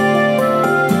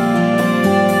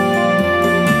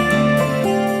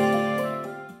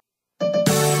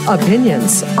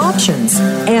 Opinions, options,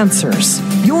 answers.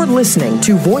 You're listening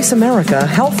to Voice America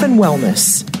Health and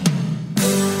Wellness.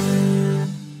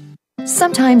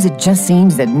 Sometimes it just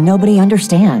seems that nobody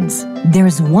understands.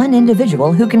 There's one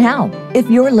individual who can help. If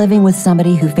you're living with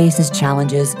somebody who faces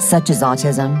challenges such as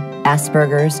autism,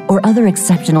 Asperger's, or other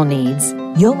exceptional needs,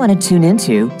 you'll want to tune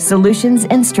into Solutions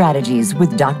and Strategies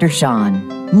with Dr. Sean,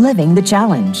 Living the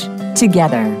Challenge.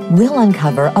 Together, we'll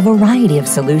uncover a variety of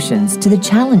solutions to the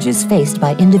challenges faced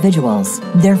by individuals,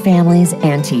 their families,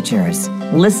 and teachers.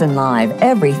 Listen live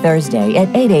every Thursday at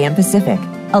 8 a.m. Pacific,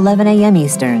 11 a.m.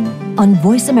 Eastern, on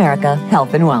Voice America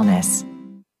Health and Wellness.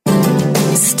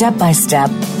 Step by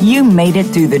step, you made it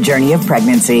through the journey of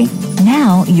pregnancy.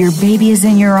 Now your baby is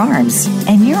in your arms,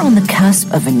 and you're on the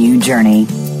cusp of a new journey,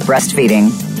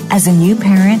 breastfeeding. As a new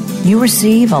parent, you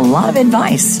receive a lot of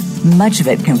advice, much of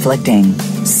it conflicting,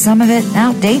 some of it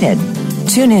outdated.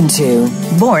 Tune into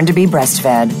Born to be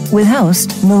Breastfed with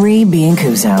host Marie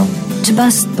Biancuzzo to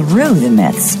bust through the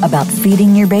myths about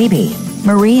feeding your baby.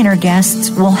 Marie and her guests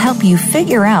will help you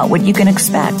figure out what you can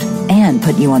expect and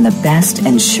put you on the best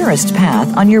and surest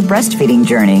path on your breastfeeding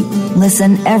journey.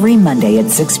 Listen every Monday at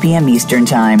 6 p.m. Eastern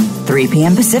Time, 3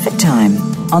 p.m. Pacific Time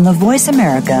on the Voice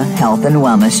America Health and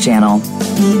Wellness Channel.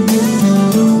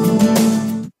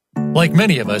 Like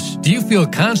many of us, do you feel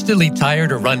constantly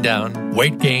tired or run down?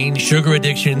 Weight gain, sugar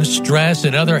addiction, stress,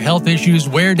 and other health issues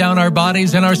wear down our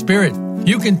bodies and our spirit.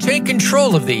 You can take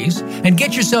control of these and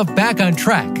get yourself back on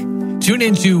track. Tune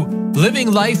into Living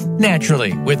Life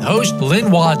Naturally with host Lynn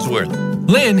Wadsworth.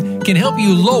 Lynn can help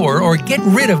you lower or get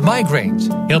rid of migraines,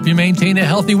 help you maintain a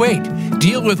healthy weight,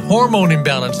 deal with hormone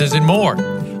imbalances, and more.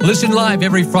 Listen live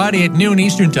every Friday at noon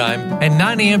Eastern Time and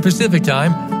 9 a.m. Pacific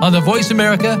Time on the Voice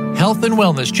America Health and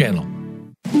Wellness Channel.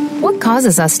 What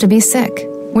causes us to be sick?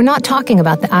 We're not talking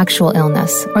about the actual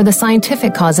illness or the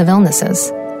scientific cause of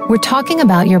illnesses. We're talking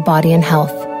about your body and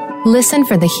health. Listen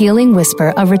for the healing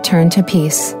whisper of return to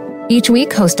peace. Each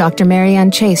week, host Dr. Marianne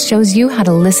Chase shows you how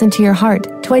to listen to your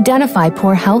heart to identify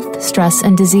poor health, stress,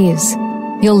 and disease.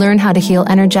 You'll learn how to heal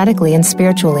energetically and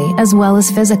spiritually, as well as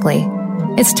physically.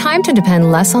 It's time to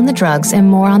depend less on the drugs and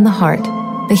more on the heart.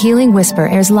 The Healing Whisper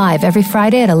airs live every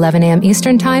Friday at 11 a.m.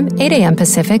 Eastern Time, 8 a.m.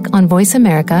 Pacific on Voice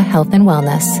America Health and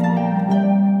Wellness.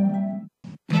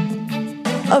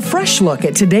 A fresh look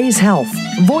at today's health.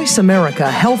 Voice America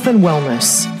Health and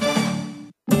Wellness.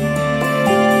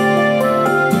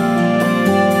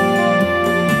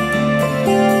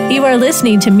 You are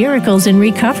listening to Miracles in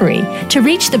Recovery. To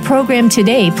reach the program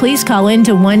today, please call in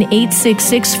to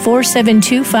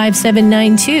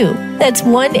 1-866-472-5792. That's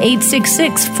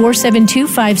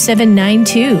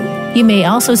 1-866-472-5792. You may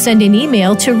also send an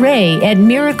email to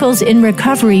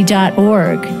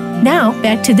ray@miraclesinrecovery.org. Now,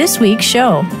 back to this week's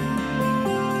show.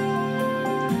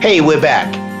 Hey, we're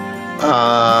back.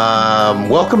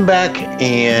 Welcome back,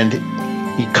 and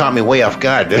you caught me way off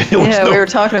guard. We were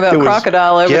talking about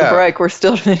crocodile over the break. We're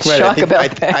still in shock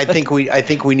about that. I think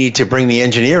we need to bring the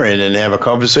engineer in and have a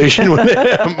conversation with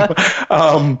him.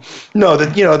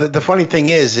 The funny thing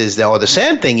is that, or the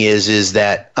sad thing is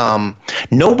that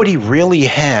nobody really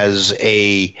has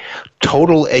a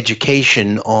total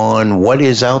education on what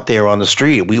is out there on the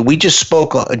street. We just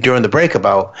spoke during the break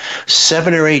about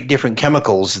 7 or 8 different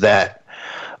chemicals that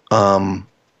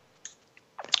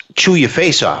chew your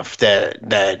face off,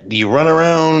 that you run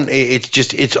around.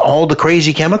 It's all the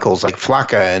crazy chemicals like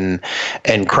Flocka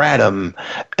and Kratom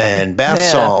and bath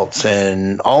salts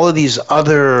and all of these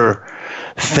other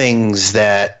things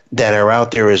that are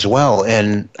out there as well.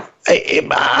 And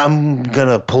I'm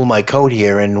gonna pull my coat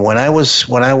here. And when I was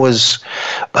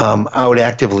out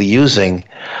actively using,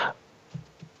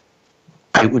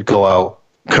 I would go out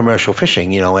commercial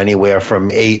fishing, anywhere from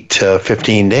 8 to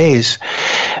 15 days,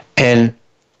 and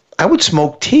I would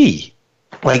smoke tea.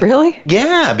 Like, really?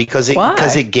 Yeah, because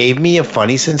it gave me a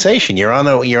funny sensation. You're on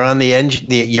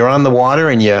the water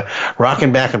and you're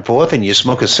rocking back and forth and you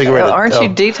smoke a cigarette. Aren't you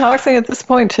detoxing at this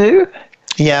point too?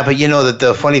 Yeah, but that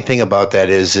the funny thing about that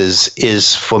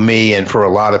is for me and for a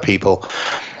lot of people,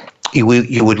 you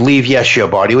would leave. Yes, your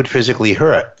body would physically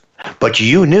hurt, but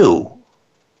you knew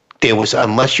there was,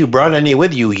 unless you brought any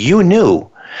with you, you knew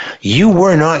you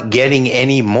were not getting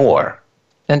any more.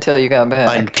 Until you got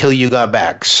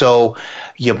back. So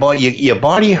your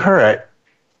body hurt,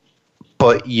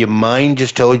 but your mind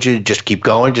just told you, just keep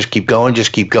going, just keep going,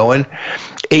 just keep going.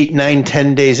 8, 9,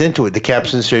 10 days into it, the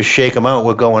captain says, shake them out,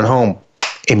 we're going home.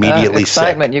 Immediately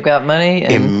excitement, sick. You got money.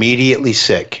 Immediately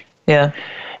sick. Yeah.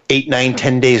 8, 9,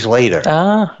 10 days later.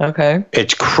 Okay.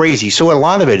 It's crazy. So a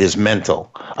lot of it is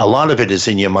mental. A lot of it is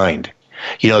in your mind.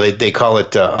 They call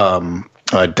it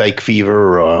Dyke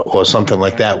fever or something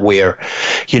like that, where,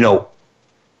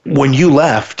 when you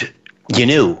left, you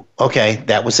knew, okay,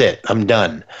 that was it. I'm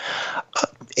done.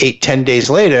 8, 10 days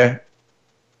later,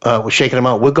 we're shaking them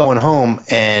out. We're going home,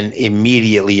 and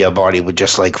immediately your body would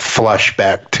just like flush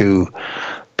back to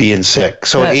being sick.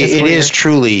 So it is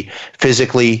truly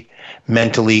physically,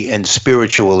 mentally, and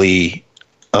spiritually.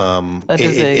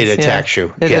 It attacks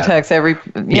you. It attacks every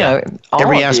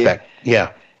every aspect. Yeah.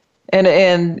 And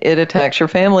it attacks your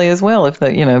family as well, if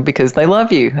because they love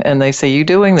you and they see you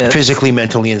doing this physically,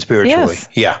 mentally, and spiritually. Yes.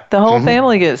 Yeah, the whole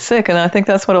family gets sick, and I think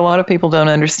that's what a lot of people don't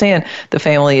understand. The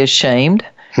family is shamed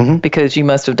because you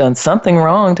must have done something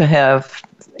wrong to have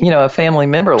a family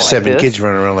member like 7 kids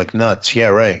running around like nuts. Yeah,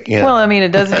 right. Yeah. Well, I mean,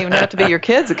 it doesn't even have to be your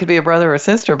kids. It could be a brother or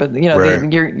sister, but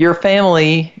right. Your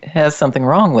family has something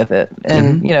wrong with it,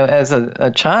 and as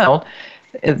a child,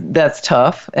 that's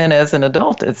tough, and as an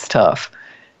adult, it's tough.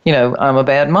 I'm a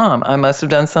bad mom. I must have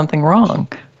done something wrong.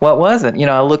 What was it?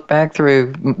 I look back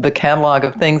through the catalog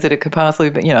of things that it could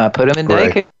possibly be. I put them in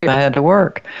daycare. Right. I had to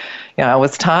work. I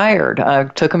was tired. I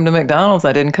took them to McDonald's.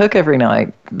 I didn't cook every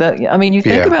night. You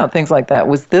think about things like that.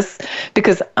 Was this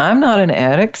because I'm not an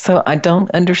addict, so I don't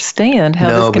understand how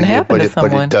this can happen to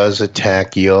someone. But it does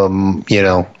attack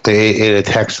it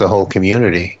attacks the whole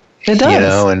community. It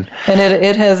does. And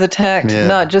it has attacked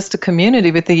not just a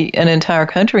community, but an entire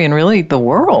country and really the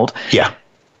world. Yeah.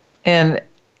 And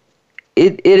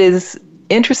it is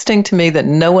interesting to me that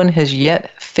no one has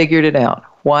yet figured it out.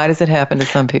 Why does it happen to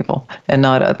some people and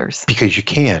not others? Because you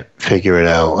can't figure it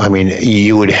out. I mean,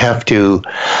 you would have to.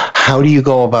 How do you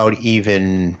go about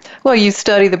even? Well, you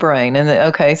study the brain,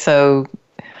 and so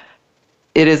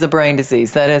it is a brain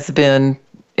disease that has been.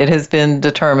 It has been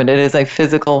determined it is a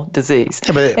physical disease,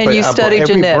 and you study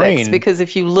genetics because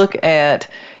if you look at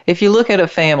a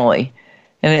family,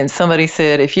 And then somebody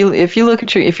said, if you look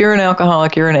at if you're an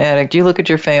alcoholic, you're an addict, you look at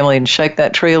your family and shake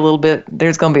that tree a little bit,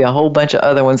 there's going to be a whole bunch of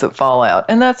other ones that fall out.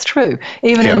 And that's true.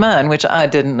 Even in mine, which I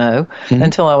didn't know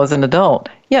until I was an adult.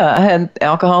 Yeah, I had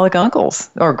alcoholic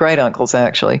uncles, or great uncles,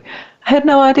 actually. I had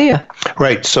no idea.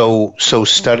 Right. So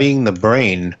studying the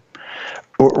brain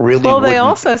really. Well, they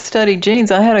also studied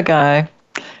genes. I had a guy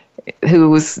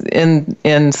who was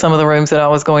in some of the rooms that I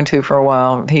was going to for a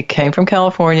while. He came from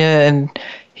California and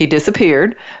he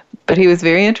disappeared, but he was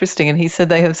very interesting. And he said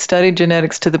they have studied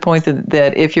genetics to the point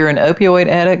that if you're an opioid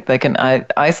addict, they can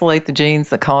isolate the genes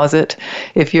that cause it.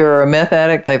 If you're a meth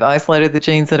addict, they've isolated the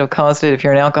genes that have caused it. If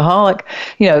you're an alcoholic,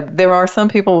 there are some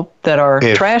people that are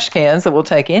trash cans that will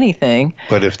take anything.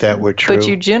 But if that were true. But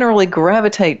you generally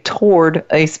gravitate toward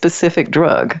a specific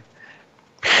drug.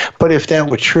 But if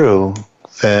that were true,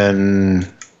 then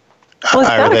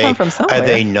are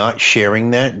they not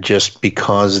sharing that just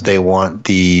because they want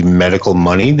the medical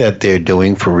money that they're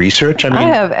doing for research? I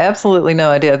have absolutely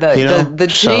no idea. The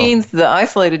genes, the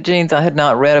isolated genes, I had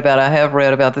not read about. I have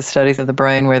read about the studies of the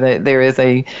brain where there is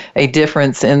a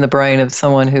difference in the brain of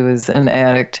someone who is an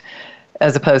addict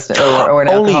as opposed to, or an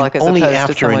alcoholic as opposed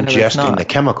to someone who is not. Only after ingesting the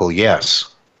chemical, yes.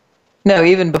 No,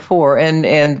 even before, and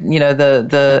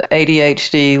the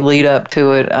ADHD lead up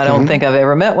to it. I don't think I've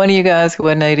ever met one of you guys who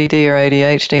had ADD or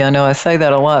ADHD. I know I say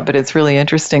that a lot, but it's really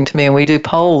interesting to me. And we do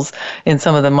polls in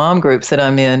some of the mom groups that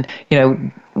I'm in.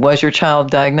 Was your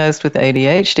child diagnosed with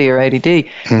ADHD or ADD?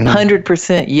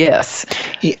 100% yes.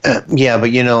 Yeah, but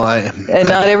and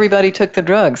not everybody took the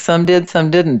drugs. Some did,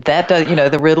 some didn't. That does,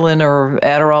 the Ritalin or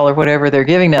Adderall or whatever they're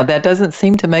giving now, that doesn't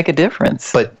seem to make a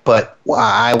difference. But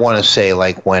I want to say,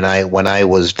 like when I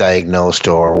was diagnosed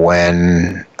or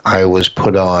when I was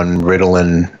put on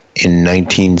Ritalin in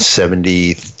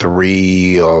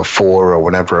 1973 or 4 or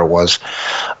whatever it was.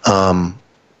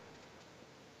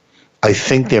 I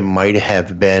think there might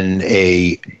have been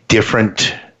a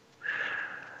different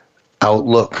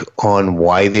outlook on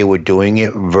why they were doing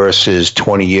it versus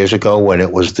 20 years ago when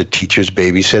it was the teacher's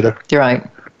babysitter. You're right.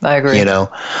 I agree.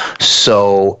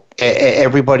 So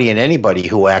everybody and anybody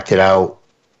who acted out,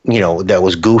 that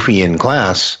was goofy in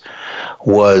class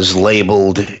was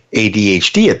labeled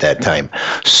ADHD at that time.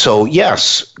 So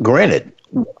yes, granted,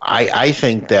 I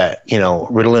think that,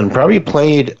 Ritalin probably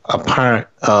played a part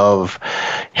of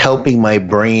helping my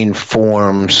brain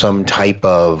form some type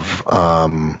of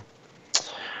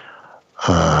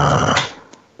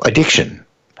addiction.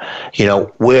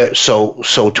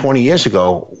 So 20 years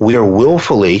ago, we're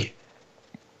willfully,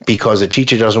 because the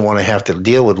teacher doesn't want to have to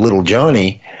deal with little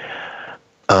Johnny,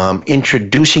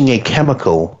 introducing a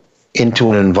chemical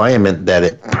into an environment that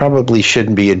it probably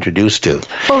shouldn't be introduced to.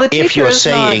 Well, if you're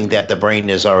saying that the brain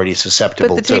is already susceptible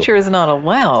to. But the teacher is not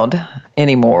allowed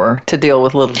anymore to deal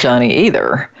with little Johnny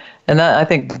either. And I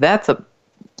think that's a...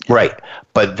 Right.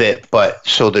 But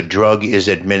so the drug is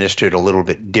administered a little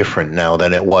bit different now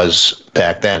than it was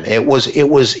back then. It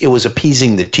was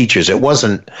appeasing the teachers. It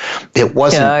wasn't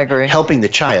I agree. helping the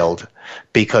child,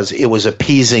 because it was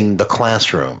appeasing the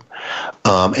classroom.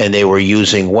 And they were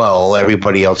using,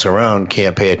 everybody else around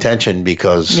can't pay attention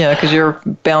because... Yeah, because you're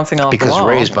bouncing off the walls. Because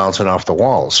Ray's bouncing off the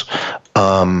walls.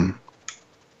 But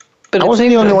I wasn't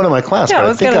the only one in my class, but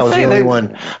I think I was the only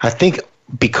one. I think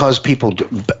because people,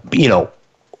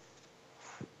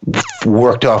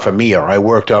 worked off of me or I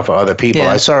worked off of other people.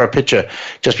 Yeah. I saw a picture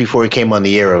just before he came on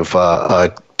the air of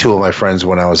two of my friends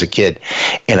when I was a kid,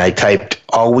 and I typed,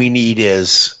 all we need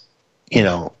is,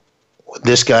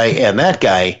 this guy and that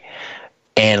guy,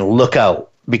 and look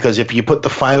out. Because if you put the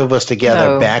 5 of us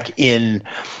together back in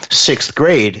 6th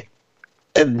grade,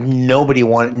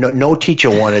 no teacher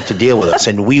wanted to deal with us,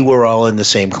 and we were all in the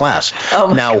same class. Oh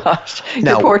my gosh,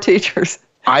 your poor teachers.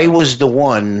 I was the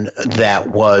one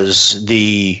that was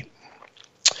the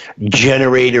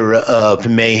generator of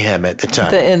mayhem at the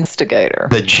time. The instigator.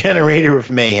 The generator of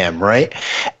mayhem, right?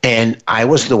 And I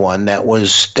was the one that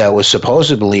was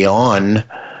supposedly on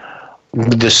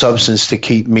the substance to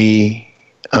keep me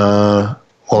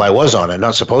I was on it,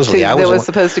 not supposedly. That was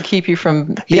supposed to keep you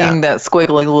from being that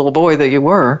squiggly little boy that you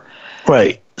were.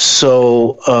 Right.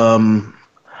 So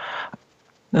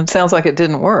it sounds like it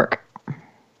didn't work.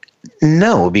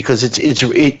 No, because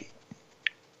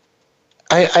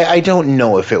I don't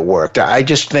know if it worked. I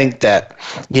just think that,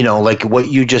 like what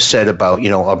you just said about,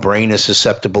 a brain is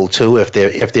susceptible to, if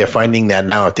they're finding that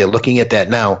now, if they're looking at that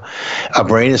now, a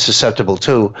brain is susceptible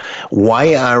to,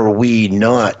 why are we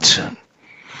not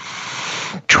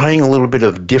trying a little bit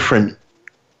of different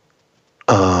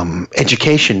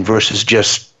education versus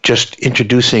just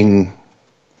introducing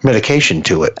medication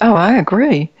to it? Oh, I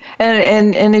agree.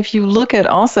 And if you look at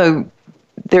also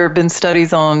there have been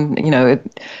studies on, there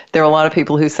are a lot of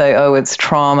people who say, oh, it's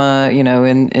trauma,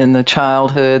 in the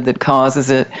childhood that causes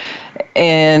it.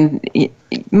 And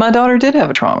my daughter did have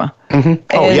a trauma. Mm-hmm.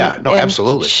 Oh, and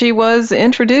absolutely. She was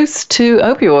introduced to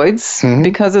opioids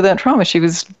because of that trauma. She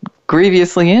was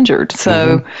grievously injured.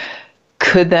 So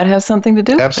could that have something to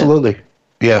do with it? Absolutely.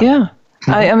 Yeah. Yeah.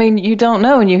 I mean, you don't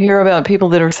know, and you hear about people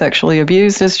that are sexually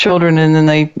abused as children, and then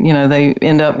they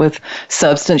end up with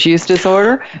substance use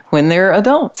disorder when they're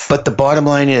adults. But the bottom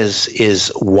line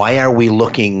is why are we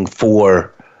looking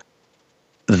for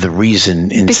the reason?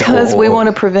 Because we want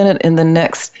to prevent it in the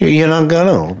next. You're not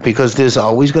gonna, because there's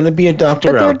always going to be a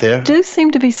doctor out there. There do seem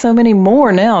to be so many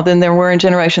more now than there were in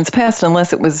generations past,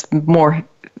 unless it was more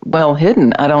well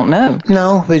hidden. I don't know.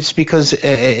 No, it's because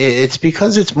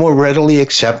it's more readily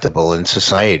acceptable in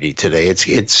society today.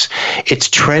 It's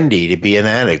trendy to be an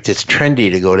addict. It's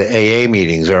trendy to go to AA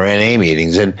meetings or NA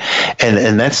meetings, and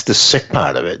that's the sick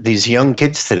part of it. These young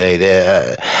kids today,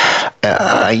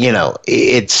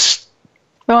 it's.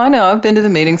 Well, I know. I've been to the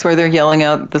meetings where they're yelling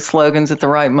out the slogans at the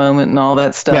right moment and all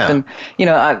that stuff. Yeah.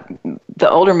 And, the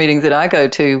older meetings that I go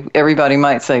to, everybody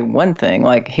might say one thing,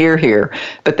 like, hear, hear.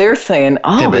 But they're saying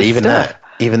all this stuff.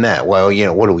 Even that. Well,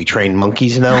 what are we, trained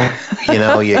monkeys now?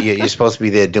 You're supposed to be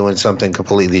there doing something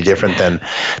completely different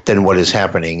than what is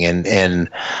happening. And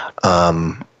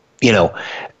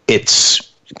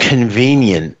it's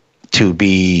convenient to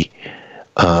be...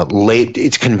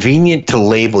 it's convenient to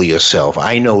label yourself.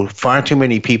 I know far too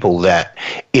many people that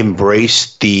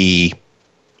embrace the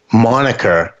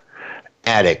moniker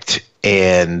addict,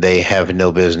 and they have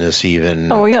no business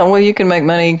even. Oh yeah, well you can make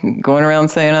money going around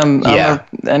saying I'm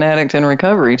an addict in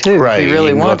recovery too. Right, if you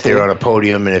really you want up to. there on a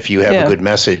podium, and if you have a good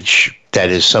message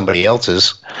that is somebody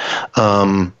else's,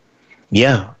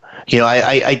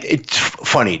 it's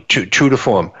funny. True to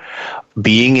form,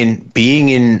 being in.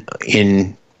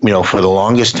 For the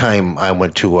longest time, I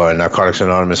went to Narcotics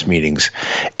Anonymous meetings,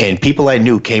 and people I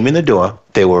knew came in the door.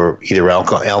 They were either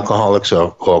alcoholics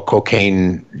or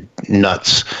cocaine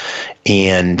nuts.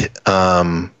 And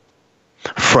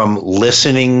from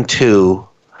listening to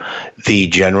the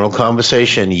general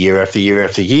conversation year after year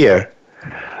after year,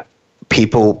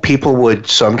 people would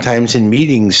sometimes in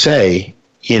meetings say,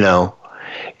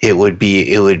 it would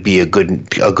be a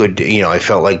good. I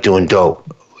felt like doing dope.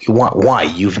 Why?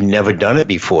 You've never done it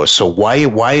before. So why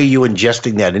are you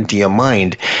ingesting that into your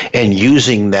mind and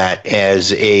using that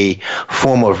as a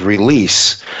form of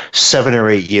release 7 or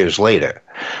 8 years later?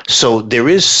 So there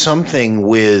is something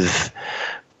with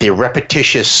the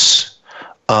repetitious.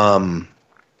 I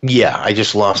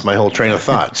just lost my whole train of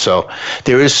thought. So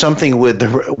there is something with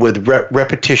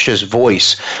repetitious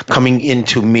voice coming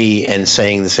into me and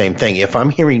saying the same thing. If I'm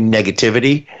hearing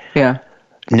negativity,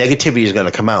 negativity is going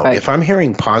to come out. Right. If I'm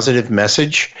hearing positive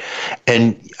message,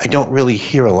 and I don't really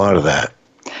hear a lot of that.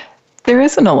 There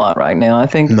isn't a lot right now. I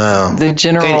think the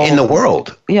general in the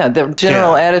world. Yeah, the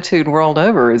general attitude world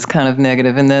over is kind of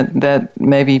negative, and that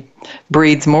maybe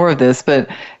breeds more of this. But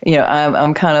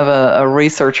I'm kind of a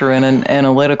researcher and an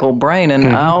analytical brain,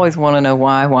 and I always want to know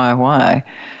why.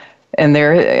 And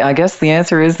I guess the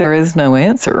answer is there is no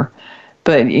answer.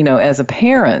 But as a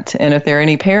parent, and if there are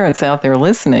any parents out there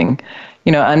listening,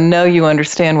 I know you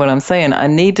understand what I'm saying. I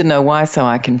need to know why so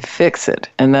I can fix it.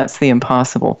 And that's the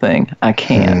impossible thing. I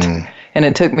can't. And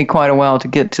it took me quite a while to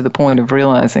get to the point of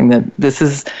realizing that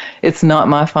it's not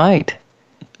my fight.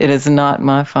 It is not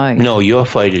my fight. No, your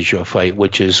fight is your fight,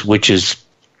 which is what just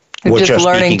you're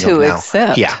learning to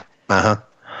accept. Yeah.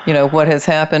 What has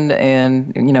happened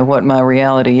and, what my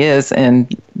reality is,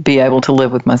 and be able to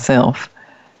live with myself.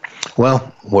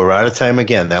 Well, we're out of time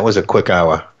again. That was a quick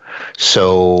hour.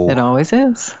 So it always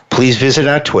is. Please visit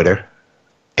our Twitter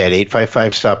at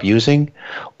 855-STOP-USING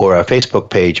or our Facebook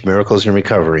page, Miracles in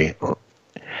Recovery.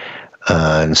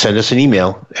 And send us an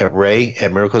email at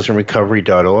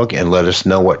ray@miraclesinrecovery.org and let us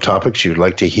know what topics you'd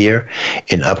like to hear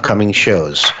in upcoming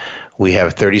shows. We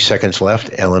have 30 seconds left.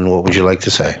 Ellen, what would you like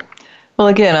to say? Well,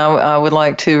 again, I would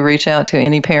like to reach out to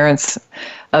any parents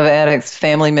of addicts,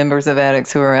 family members of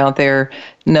addicts who are out there.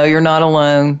 No, you're not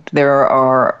alone. There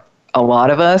are a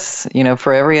lot of us.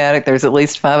 For every addict, there's at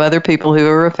least 5 other people who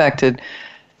are affected.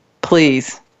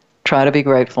 Please try to be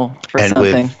grateful for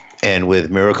something. And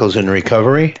with Miracles in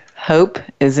Recovery, hope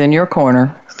is in your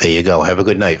corner. There you go. Have a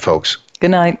good night, folks.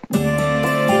 Good night.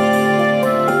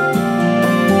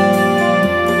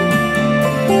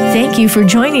 Thank you for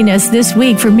joining us this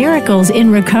week for Miracles in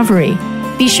Recovery.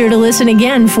 Be sure to listen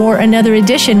again for another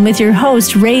edition with your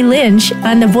host, Ray Lynch,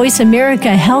 on the Voice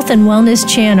America Health and Wellness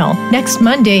channel next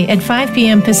Monday at 5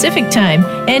 p.m. Pacific Time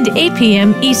and 8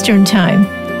 p.m. Eastern Time.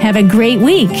 Have a great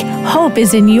week. Hope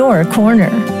is in your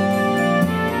corner.